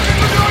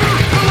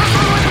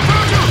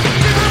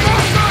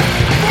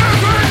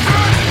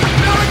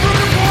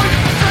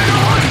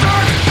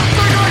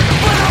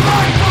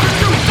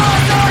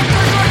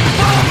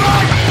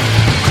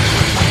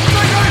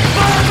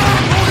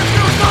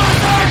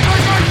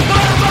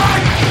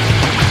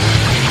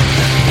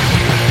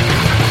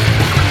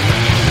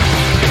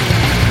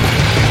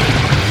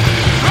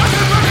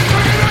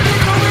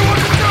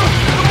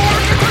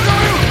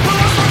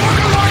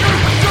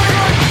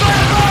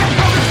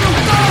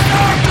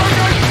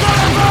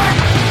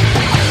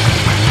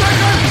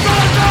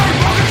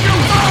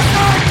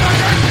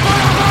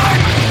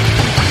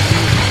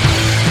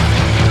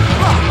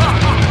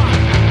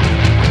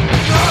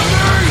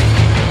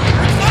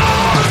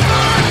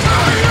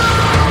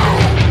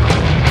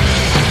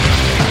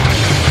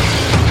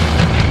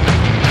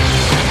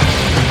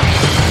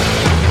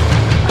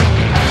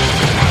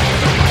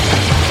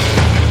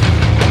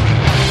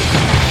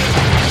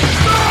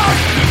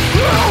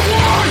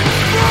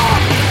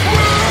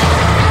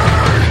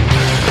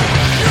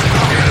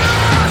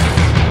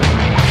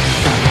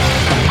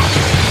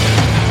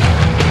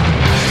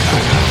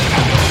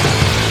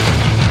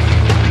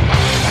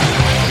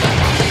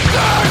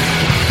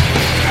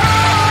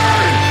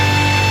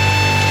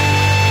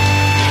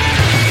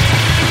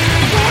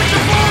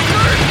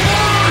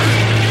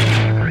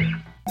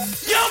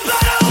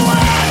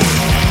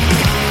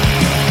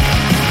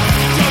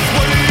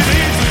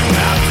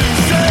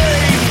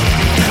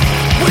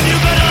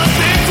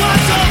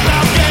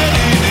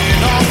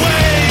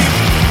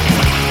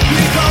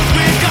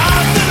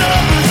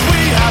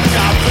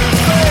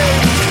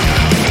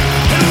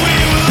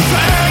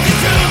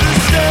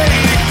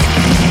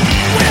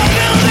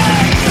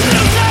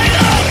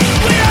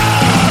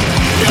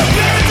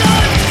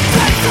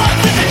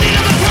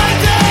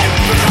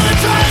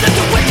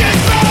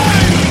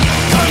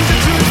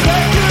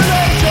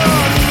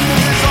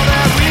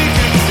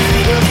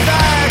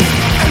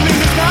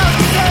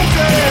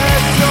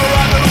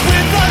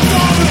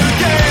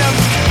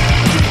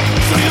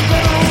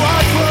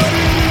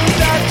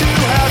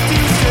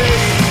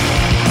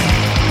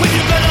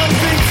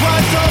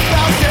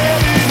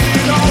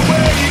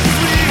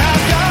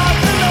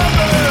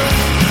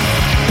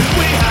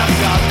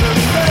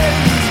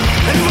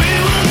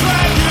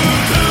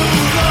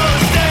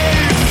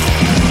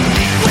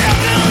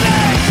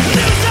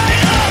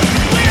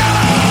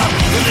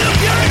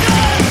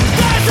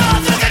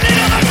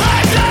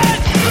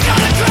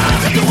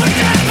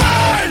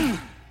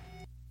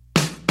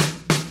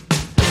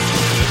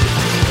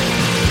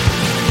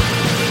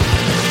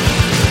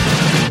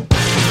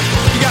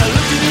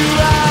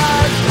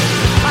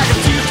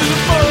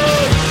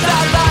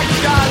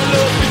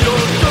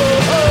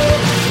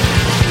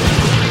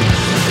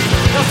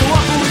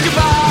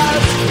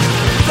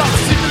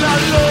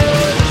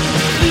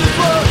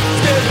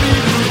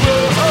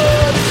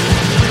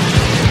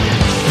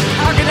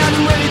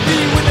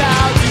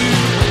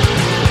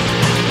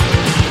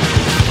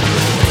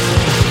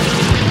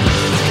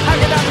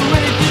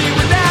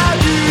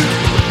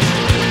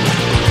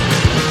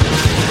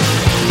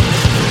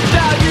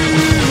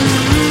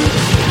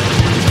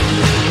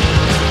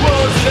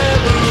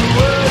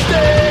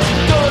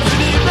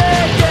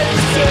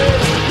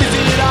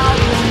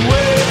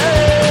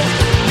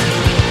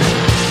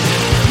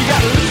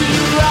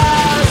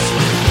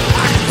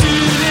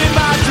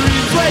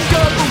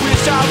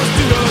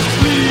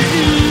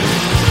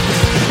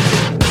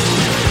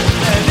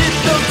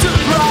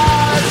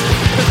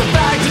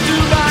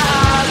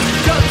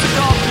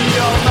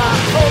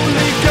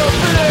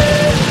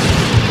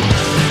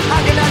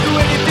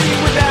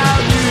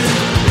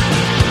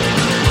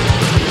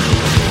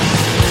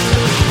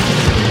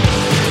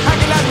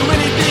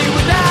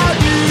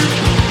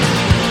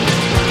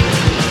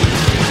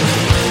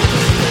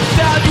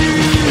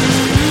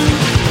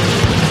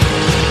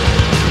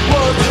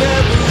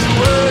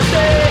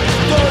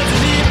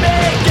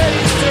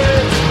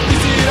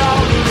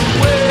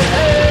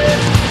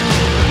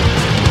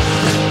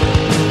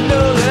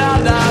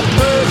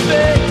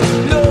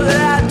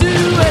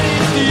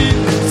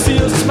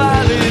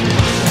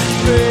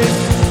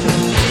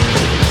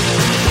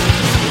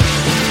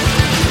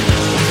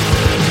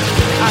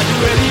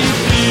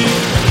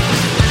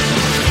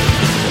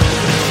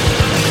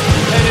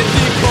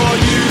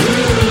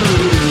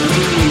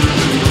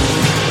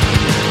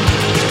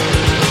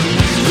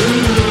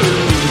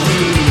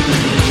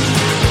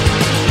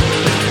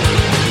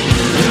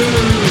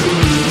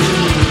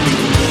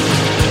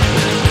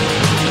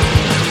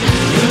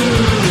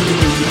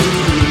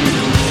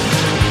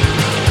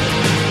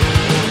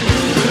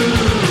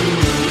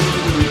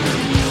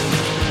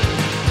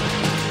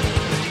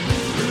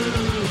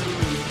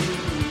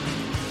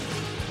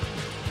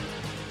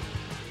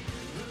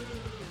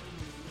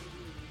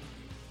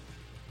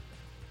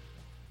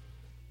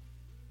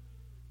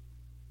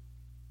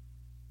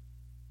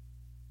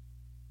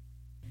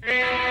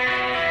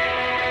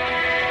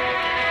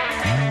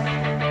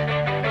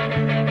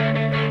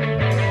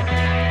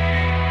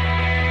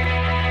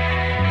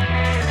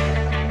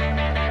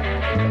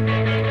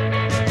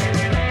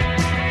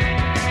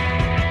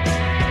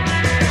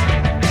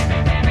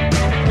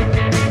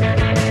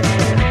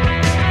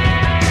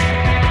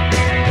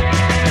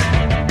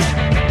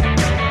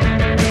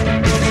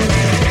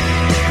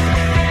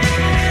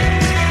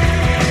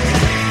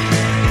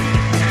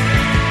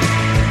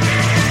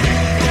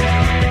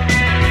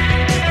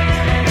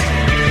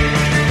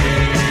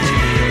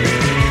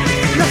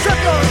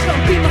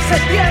 puse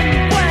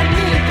tiempo en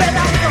mi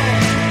pedazo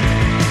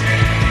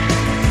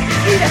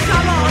y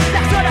dejamos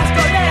las horas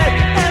correr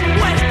en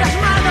vuestras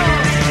manos.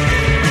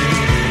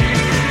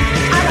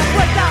 A la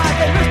puerta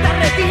de nuestras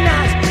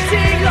retinas,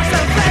 siglos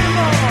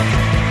enfermos,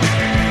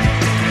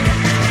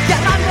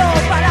 llamando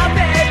para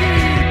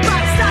pedir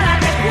pasar al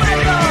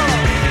recuerdo,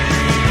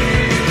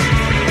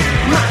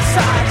 más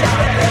allá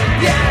del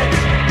bien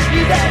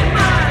y del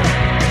mal.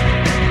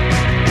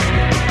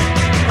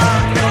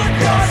 Otros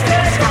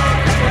dioses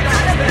con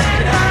la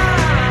verdad,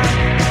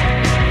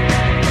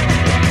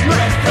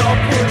 nuestro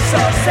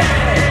pulso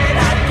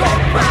será el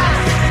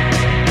compás.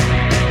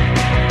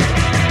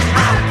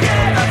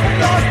 Aquellos de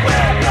los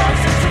pueblos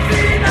en su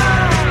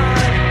final.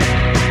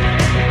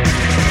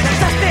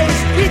 Lanzasteis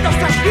gritos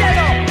al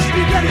cielo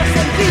pidiendo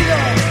sentido,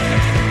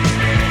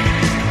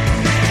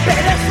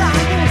 pero esa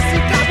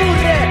música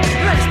aburre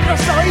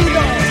nuestros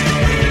oídos.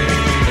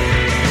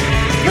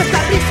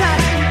 Nuestras risas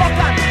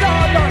invocan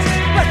todos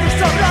nuestros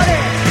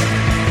horrores,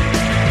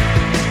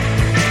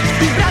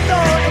 vibrando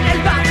en el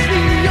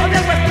vacío de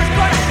vuestros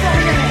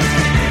corazones.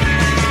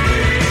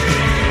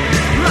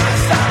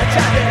 Más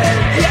allá del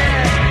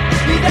bien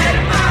y del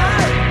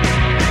mal,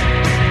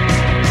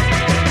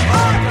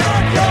 otros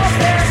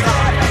dioses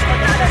solos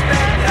contra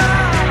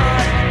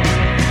despertar.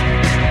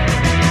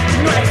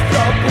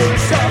 Nuestro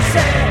pulso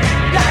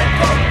será el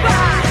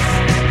compás.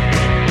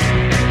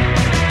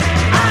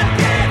 Al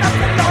que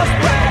nacen los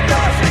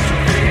pueblos en su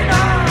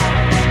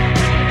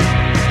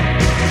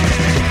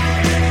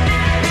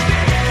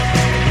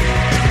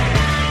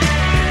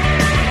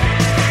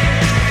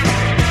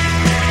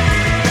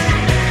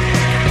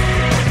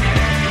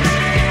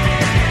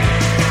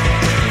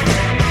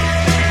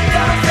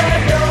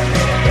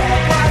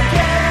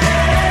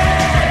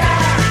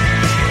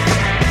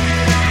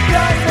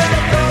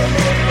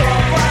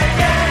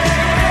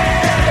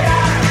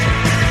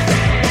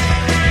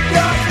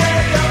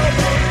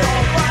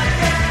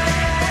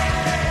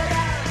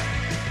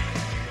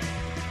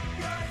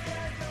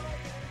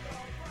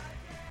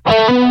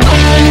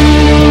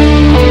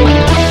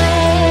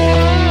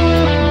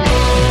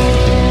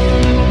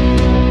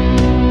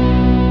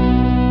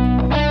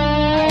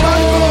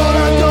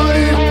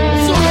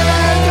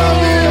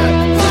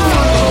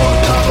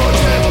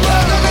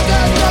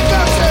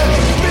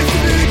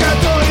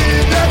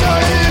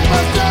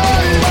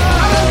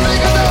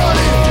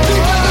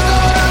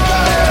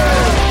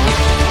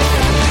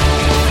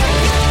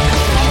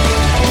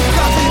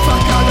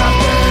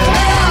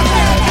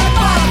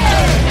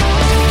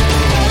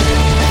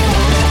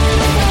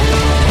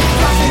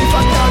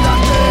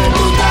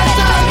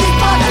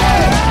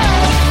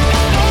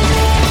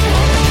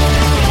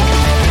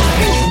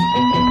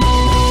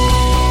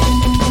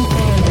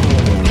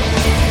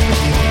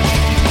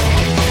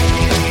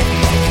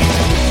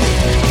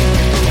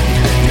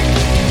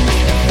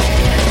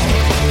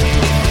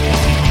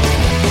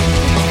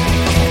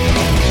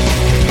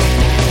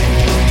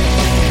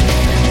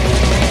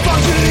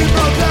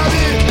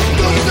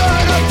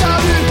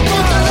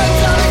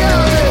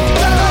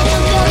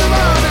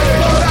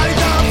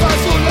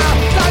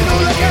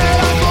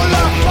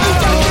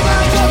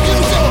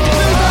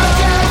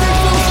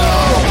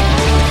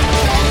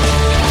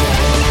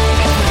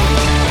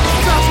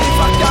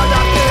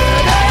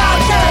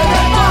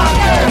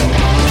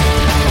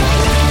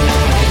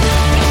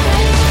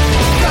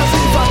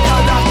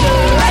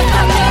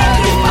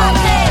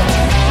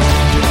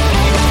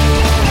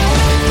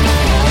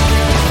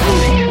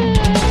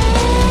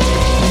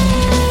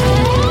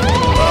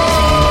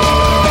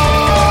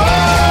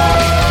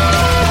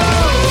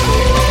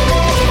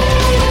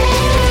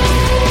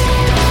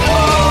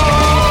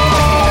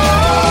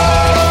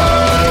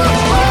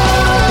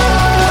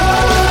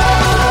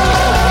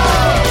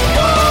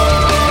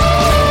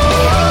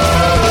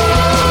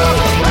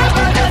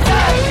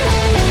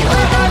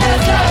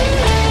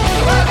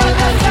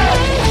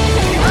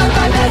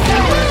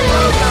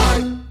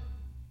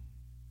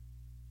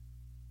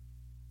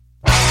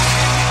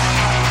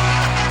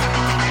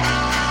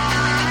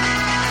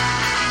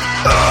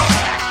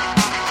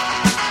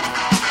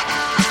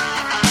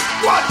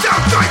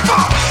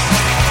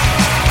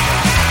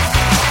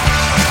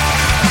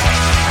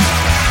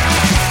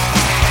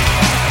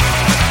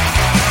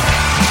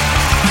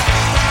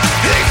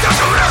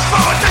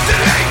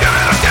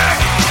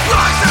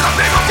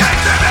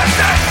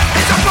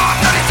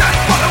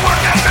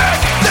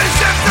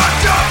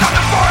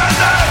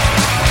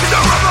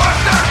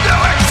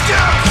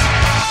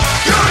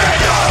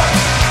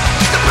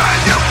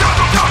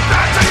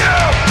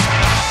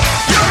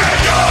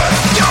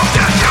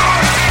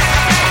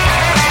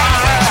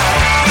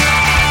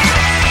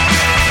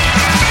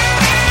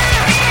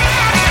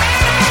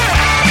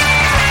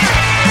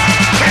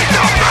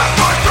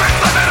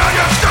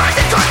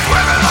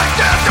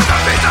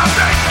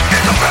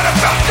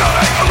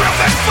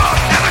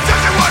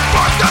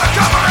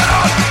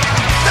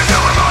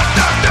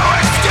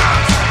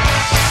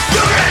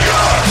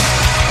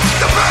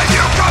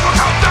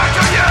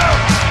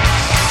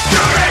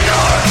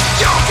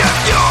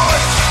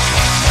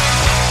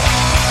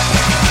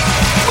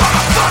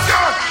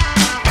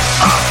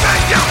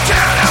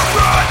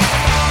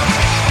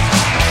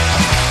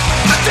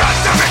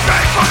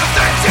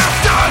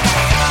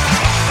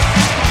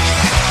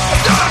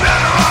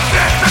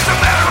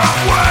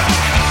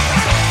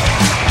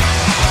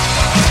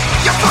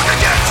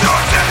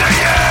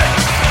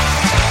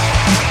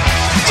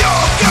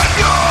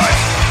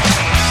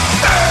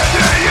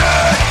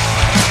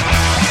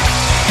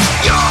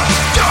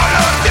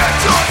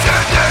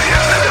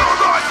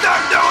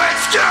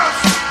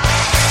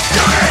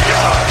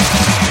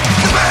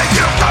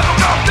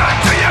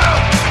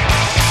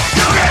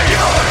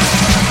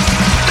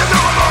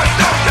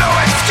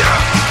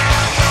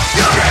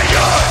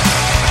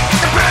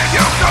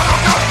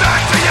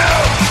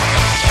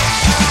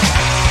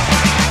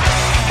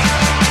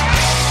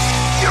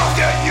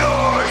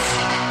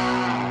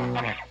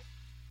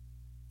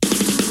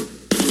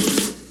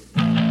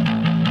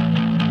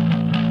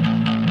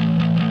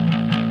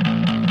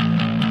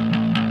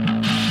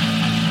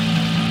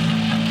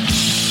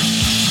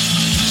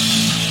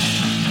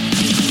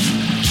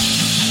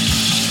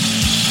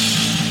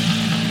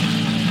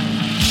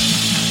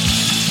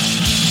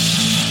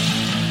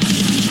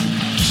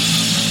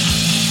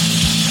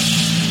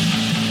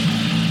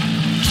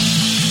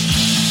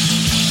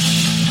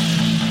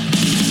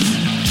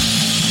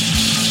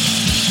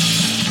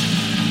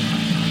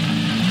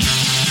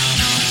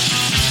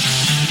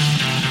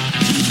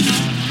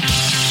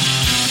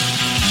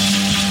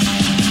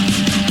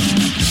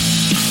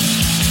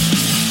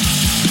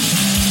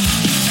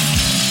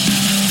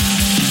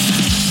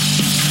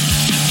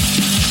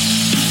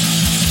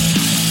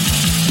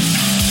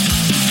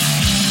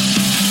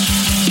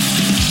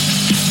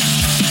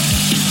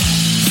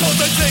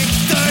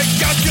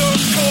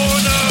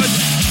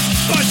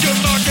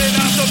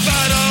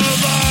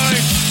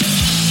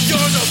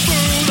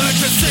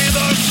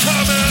are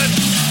coming.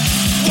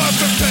 We're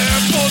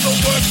prepared for the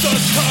worst of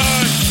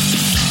time.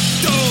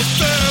 Don't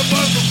fear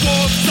when the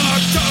wolves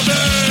are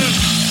coming.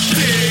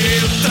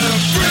 Feel them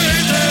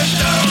breathing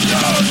down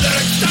your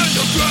legs and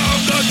the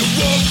ground, and the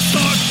wolves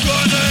start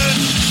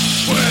running.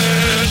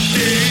 When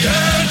the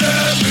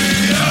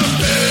enemy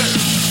appears,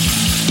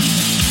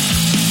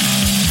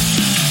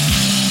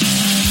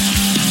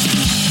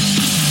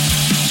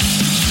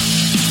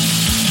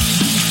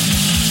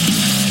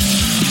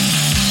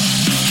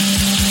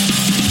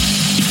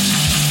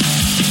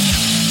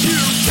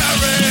 you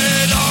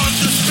carried on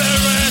the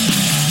spirit,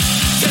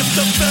 kept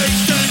the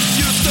faith and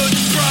you stood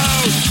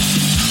proud.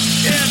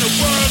 In a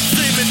world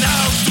seeming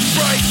out to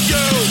break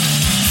you,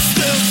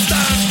 still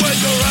stand with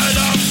your head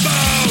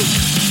unbowed.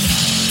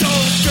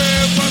 Don't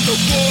fear when the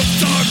wolves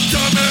are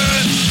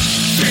coming.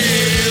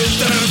 Feel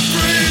them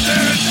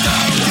breathing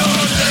down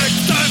your neck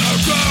and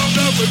around,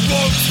 every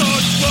wolf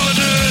starts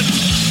running.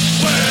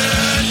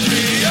 When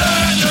the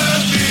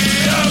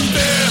enemy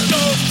appears,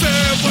 don't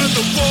fear when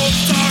the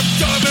wolves are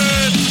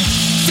coming.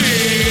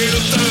 Feel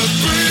them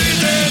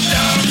breathing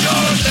down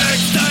your neck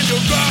and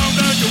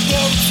around, and your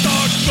wolf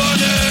starts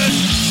running.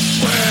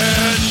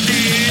 When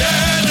the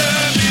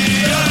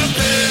enemy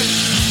appears.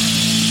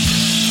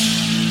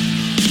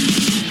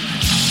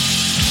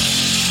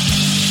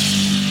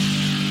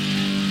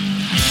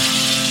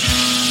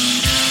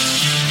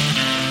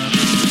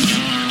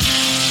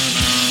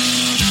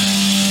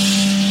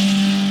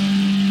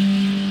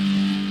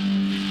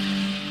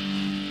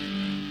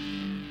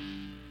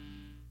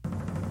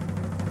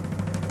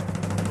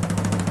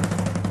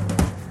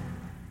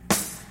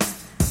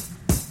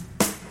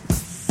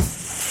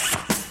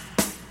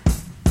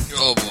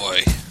 Oh boy.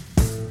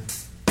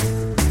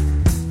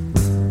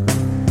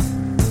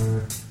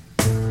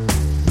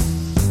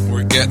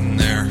 We're getting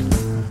there.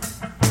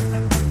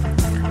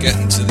 We're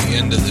getting to the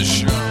end of the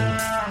show.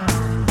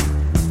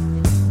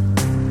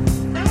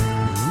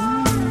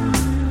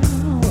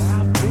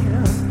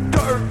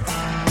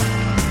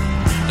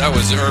 That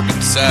was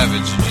Urban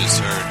Savage you just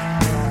heard.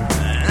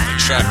 The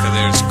track of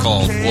theirs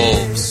called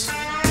Wolves.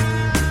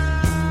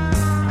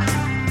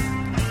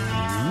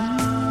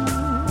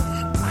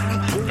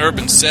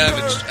 Urban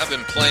Savage, I've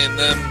been playing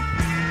them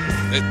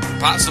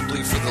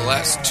possibly for the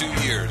last 2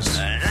 years.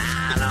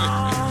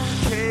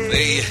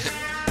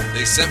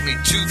 They sent me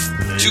two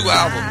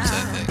albums,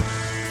 I think.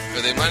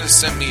 Or they might have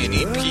sent me an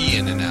EP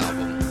and an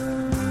album.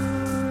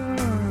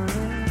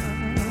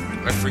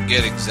 I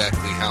forget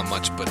exactly how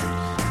much, but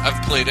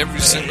I've played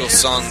every single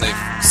song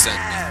they've sent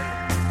me.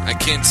 I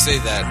can't say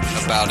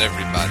that about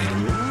everybody.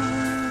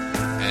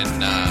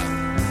 And,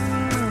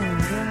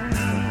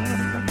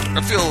 I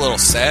feel a little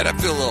sad.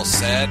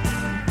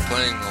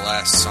 Playing the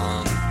last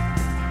song I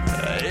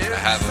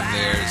have of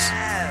theirs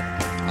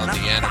on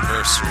the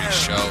anniversary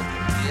show.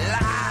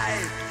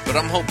 But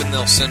I'm hoping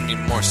they'll send me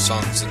more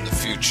songs in the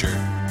future.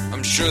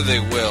 I'm sure they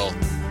will.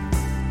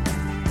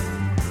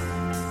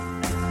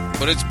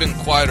 But it's been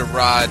quite a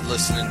ride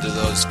listening to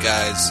those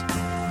guys,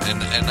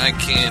 and I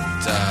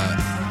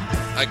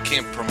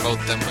can't promote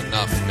them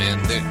enough, man.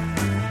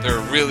 They're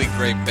a really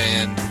great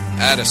band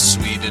out of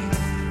Sweden.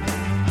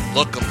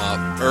 Look them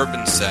up,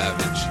 Urban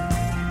Savage.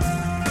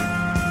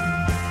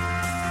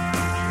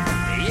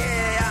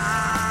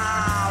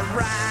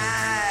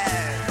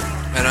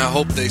 And I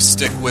hope they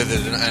stick with it,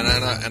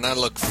 and I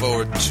look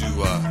forward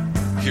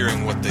to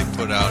hearing what they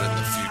put out in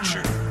the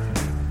future.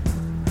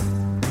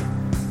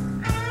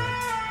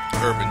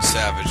 Urban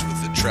Savage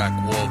with the track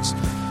Wolves.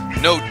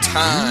 No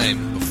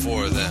Time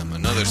before them.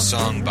 Another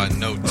song by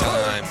No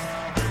Time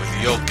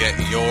with You'll Get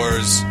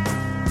Yours.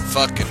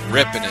 Fucking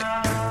ripping it.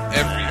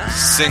 Every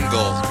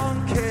single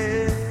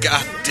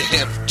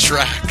goddamn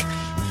track.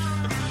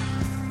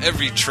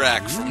 Every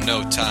track from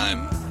No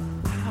Time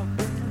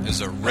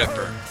is a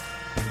ripper.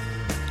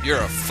 You're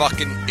a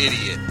fucking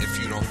idiot if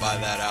you don't buy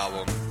that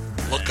album.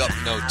 Look up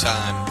No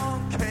Time.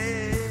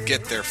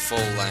 Get their full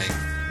length.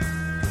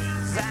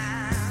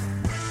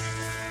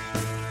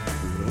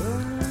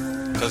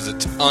 Because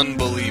it's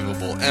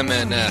unbelievable.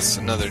 MNS,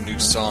 another new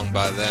song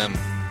by them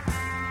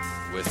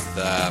with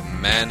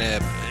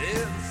Mane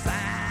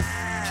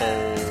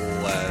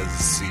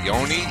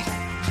Polazioni.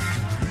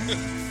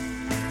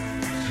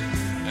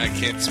 I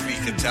can't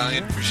speak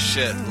Italian for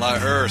shit. La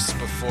Urs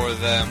before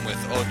them with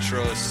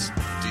Otros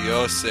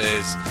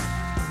Dioses.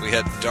 We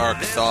had Dark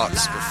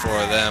Thoughts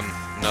before them.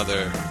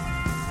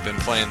 Been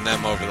playing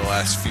them over the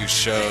last few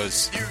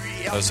shows.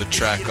 That was a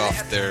track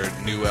off their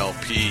new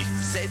LP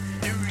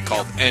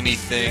called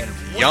Anything.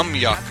 Yum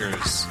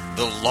Yuckers,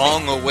 the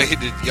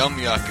long-awaited Yum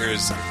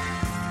Yuckers,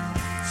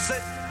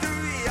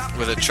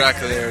 with a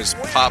track of theirs,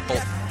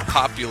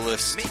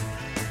 Populist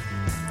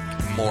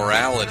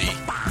Morality.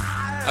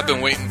 I've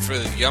been waiting for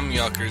the Yum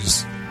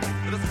Yuckers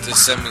to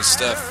send me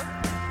stuff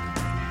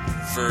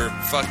for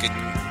fucking,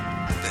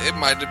 it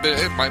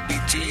might be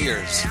 2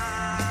 years.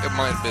 It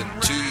might have been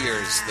 2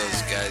 years,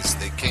 those guys.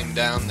 They came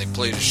down, they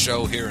played a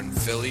show here in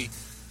Philly.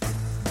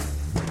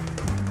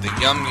 The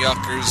Yum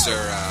Yuckers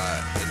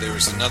are, there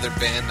was another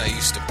band I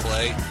used to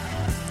play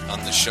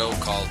on the show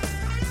called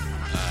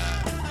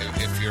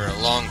if you're a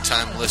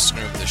long-time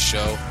listener of the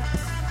show,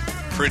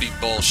 Pretty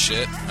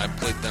Bullshit. I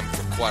played them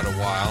for quite a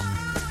while.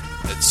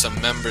 It's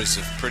some members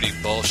of Pretty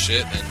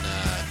Bullshit, and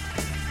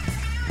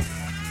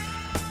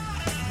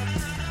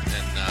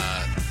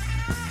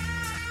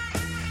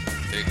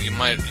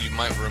you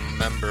might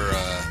remember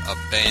a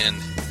band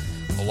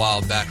a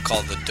while back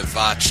called the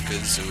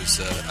Devotchkas. It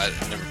was I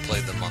never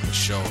played them on the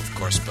show, of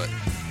course, but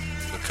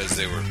because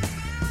they were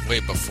way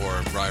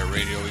before Riot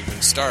Radio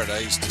even started. I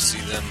used to see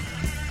them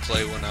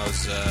play when I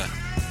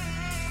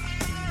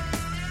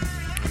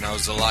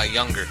was a lot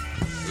younger.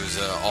 It was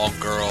an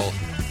all-girl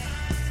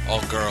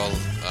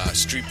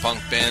street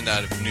punk band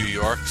out of New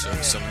York. So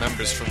some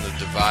members from the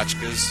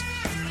Devotchkas,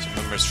 some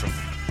members from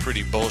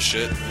Pretty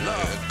Bullshit,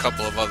 a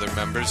couple of other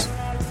members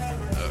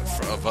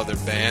of other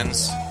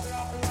bands.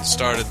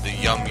 Started the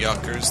Yum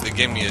Yuckers. They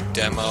gave me a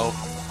demo,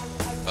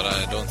 but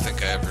I don't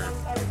think I ever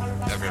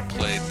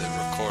played. The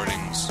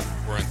recordings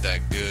weren't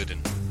that good,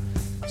 and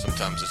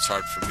sometimes it's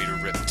hard for me to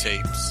rip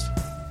tapes.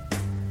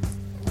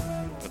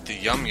 But the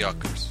Yum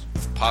Yuckers,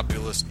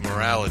 Populist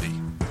Morality,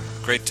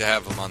 great to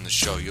have them on the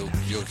show. You'll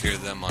hear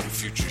them on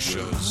future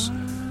shows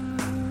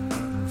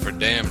for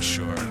damn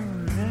sure.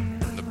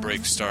 The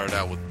break started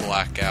out with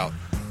Blackout.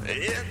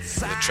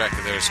 The track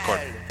of theirs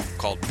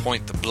called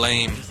Point the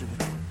Blame.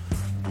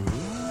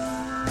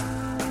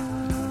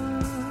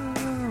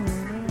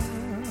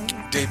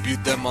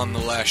 Debuted them on the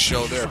last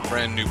show. They're a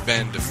brand new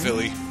band to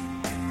Philly.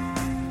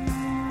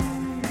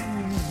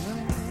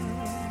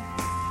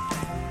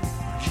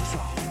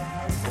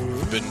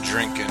 Been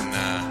drinking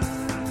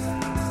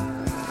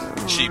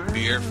cheap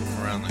beer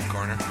from around the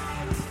corner.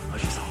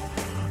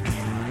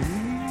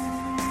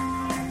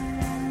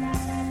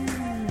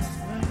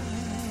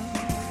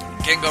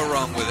 Can't go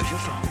wrong with it, in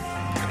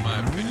my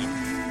opinion.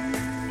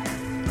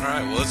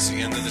 Alright, well, it's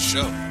the end of the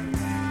show.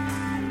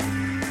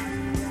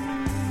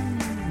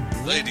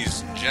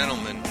 Ladies and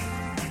gentlemen,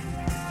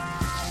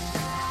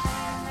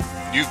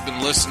 you've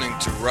been listening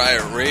to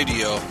Riot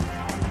Radio,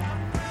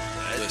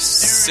 the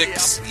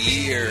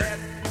 6-year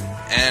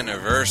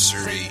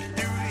anniversary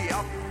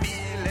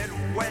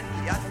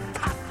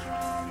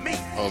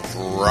of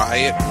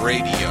Riot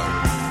Radio.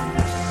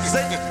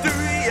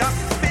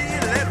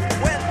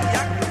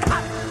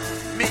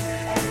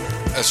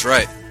 That's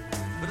right.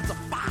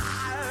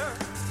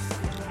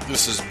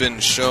 This has been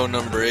show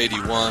number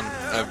 81.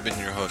 I've been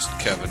your host,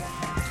 Kevin.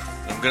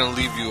 I'm going to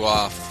leave you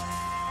off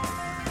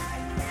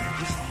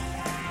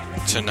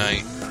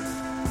tonight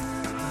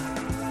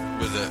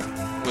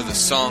with a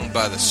song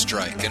by The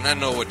Strike. And I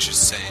know what you're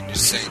saying. You're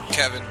saying,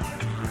 Kevin,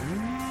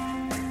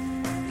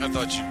 I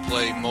thought you'd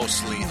play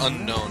mostly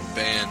unknown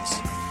bands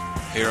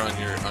here on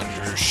your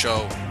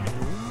show.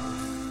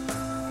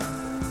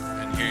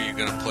 And here you're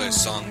going to play a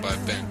song by a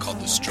band called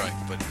The Strike.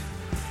 But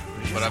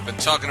I've been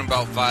talking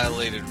about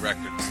Violated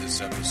Records this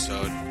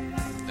episode.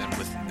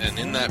 And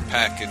in that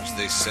package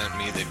they sent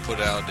me, they put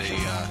out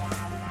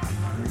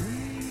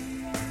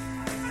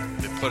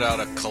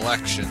a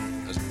collection.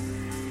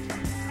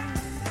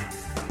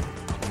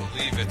 I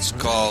believe it's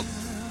called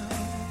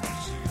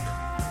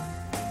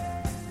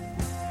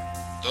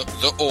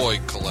the Oi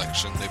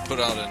collection. They put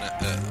out a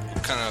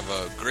kind of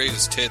a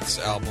greatest hits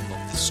album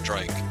of The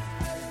Strike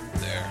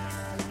there.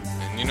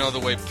 And you know the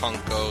way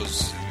punk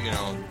goes, you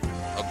know,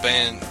 a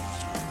band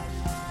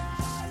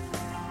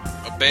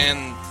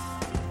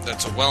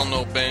that's a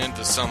well-known band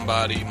to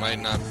somebody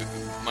might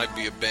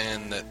be a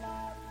band that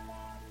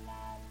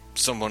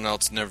someone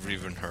else never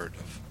even heard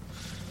of.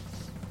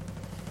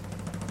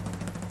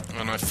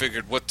 And I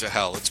figured, what the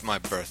hell? It's my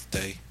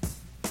birthday.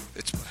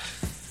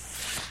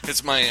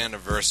 It's my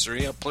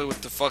anniversary. I'll play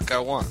what the fuck I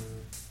want.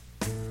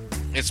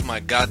 It's my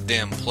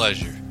goddamn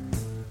pleasure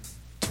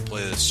to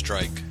play The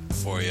Strike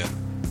for you.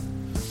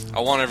 I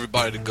want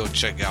everybody to go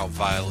check out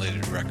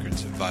Violated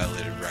Records at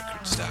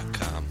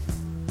violatedrecords.com.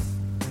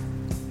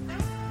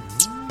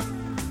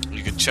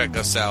 You can check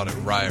us out at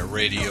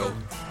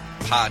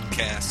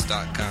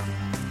riotradiopodcast.com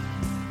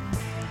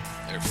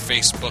or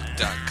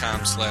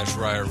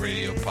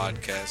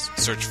facebook.com/riotradiopodcast.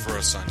 Search for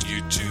us on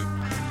YouTube.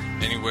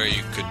 Anywhere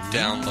you could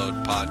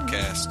download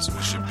podcasts,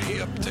 we should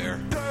be up there.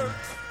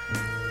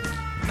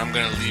 And I'm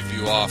going to leave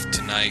you off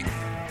tonight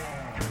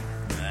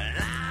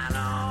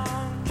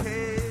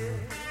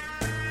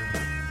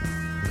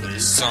with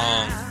a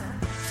song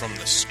from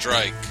The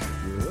Strike.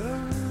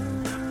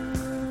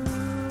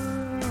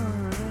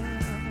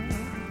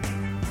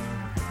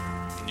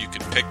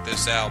 Pick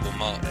this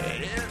album up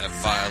at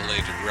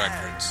Violated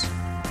Records.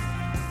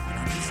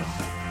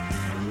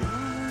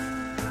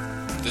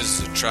 This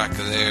is a track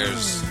of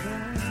theirs.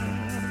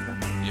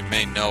 You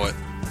may know it.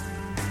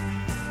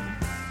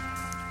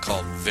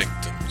 Called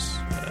Victims.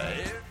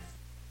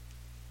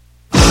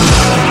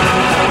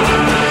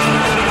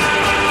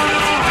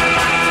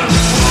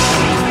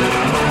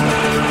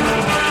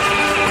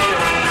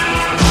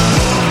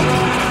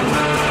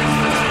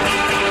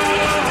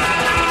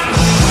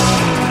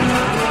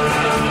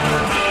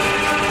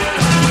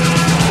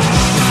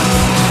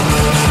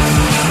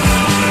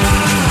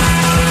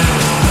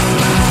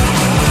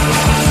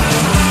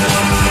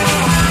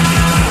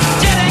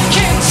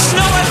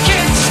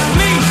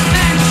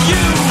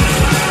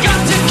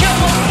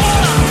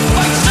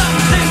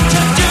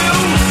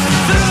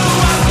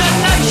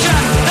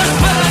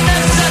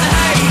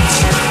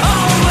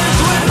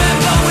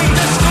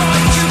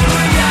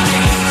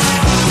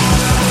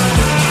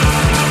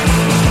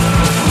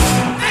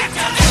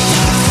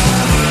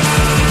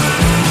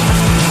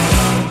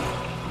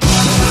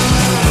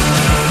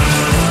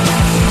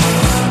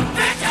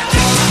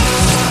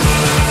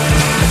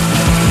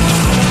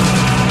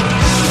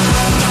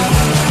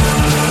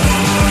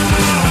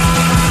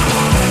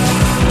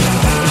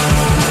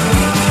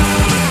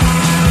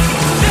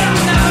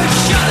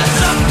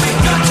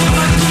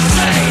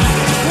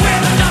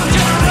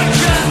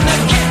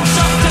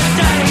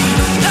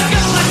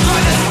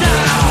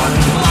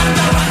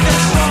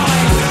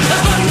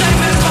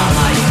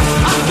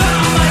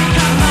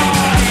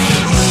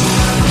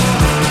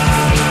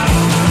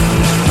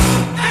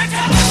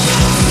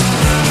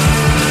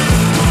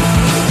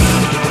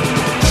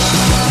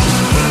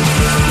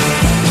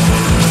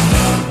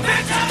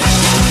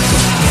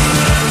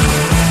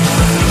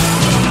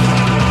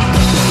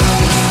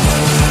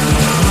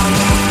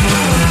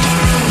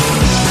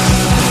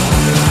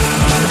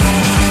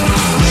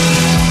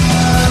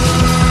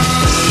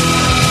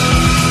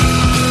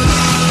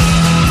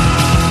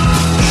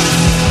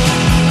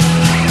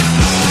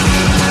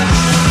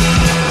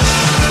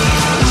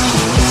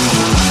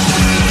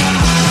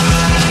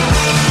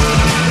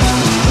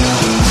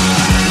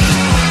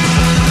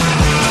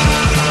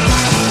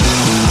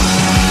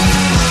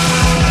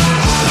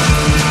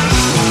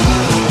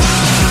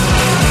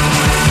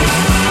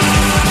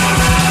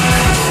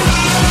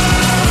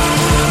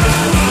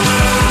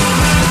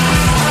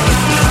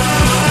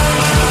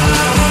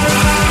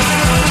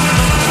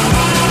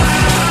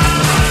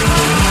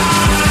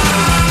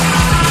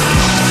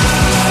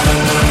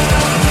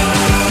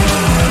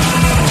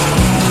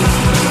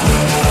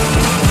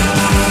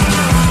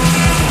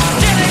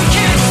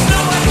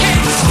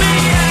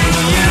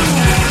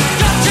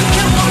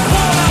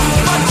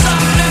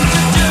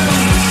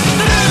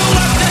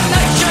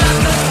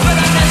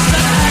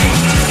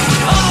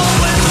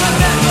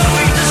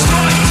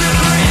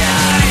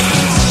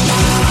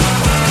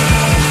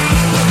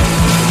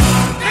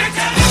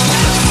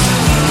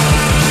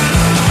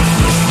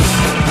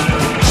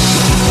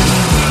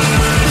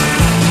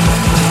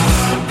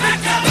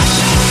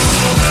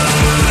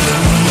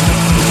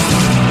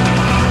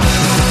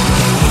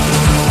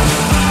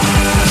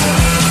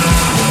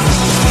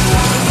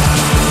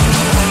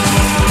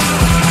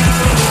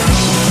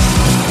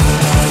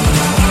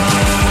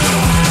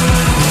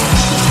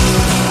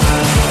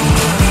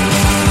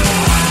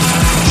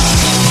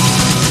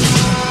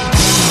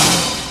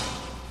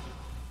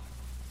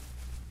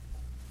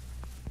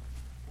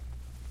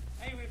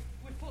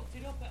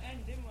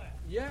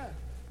 Yeah.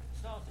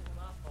 Started with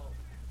my fault.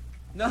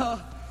 No.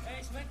 Hey,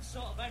 it's meant to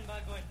sort of end by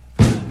going.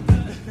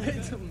 It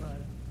doesn't matter.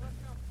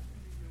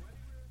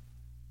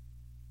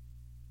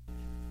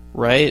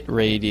 Riot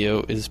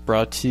Radio is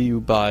brought to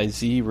you by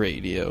Z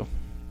Radio.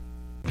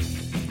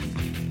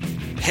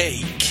 Hey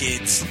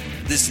kids,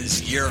 this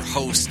is your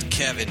host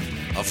Kevin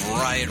of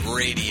Riot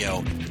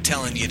Radio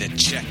telling you to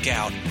check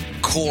out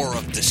Core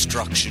of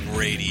Destruction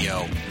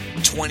Radio.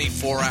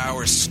 24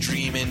 hours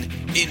streaming,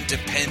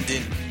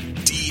 independent,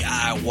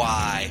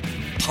 DIY,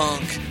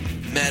 punk,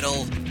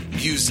 metal,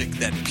 music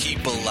that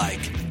people like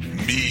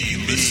me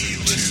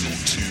listen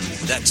to.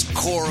 That's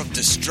Core of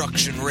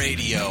Destruction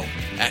Radio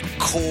at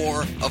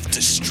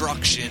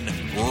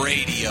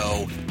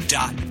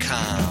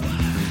coreofdestructionradio.com.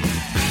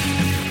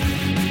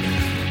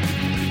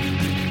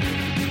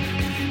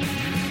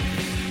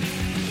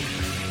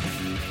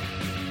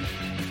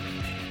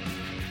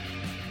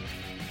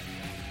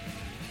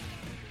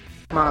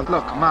 Ma,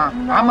 look, Ma,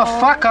 I'm a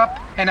fuck-up,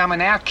 and I'm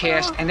an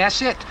outcast, and that's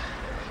it.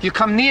 You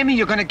come near me,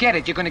 you're gonna get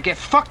it. You're gonna get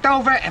fucked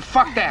over and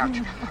fucked out.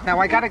 Now,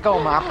 I gotta go,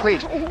 Ma,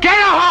 please. Get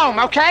her home,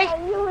 okay?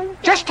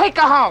 Just take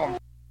her home.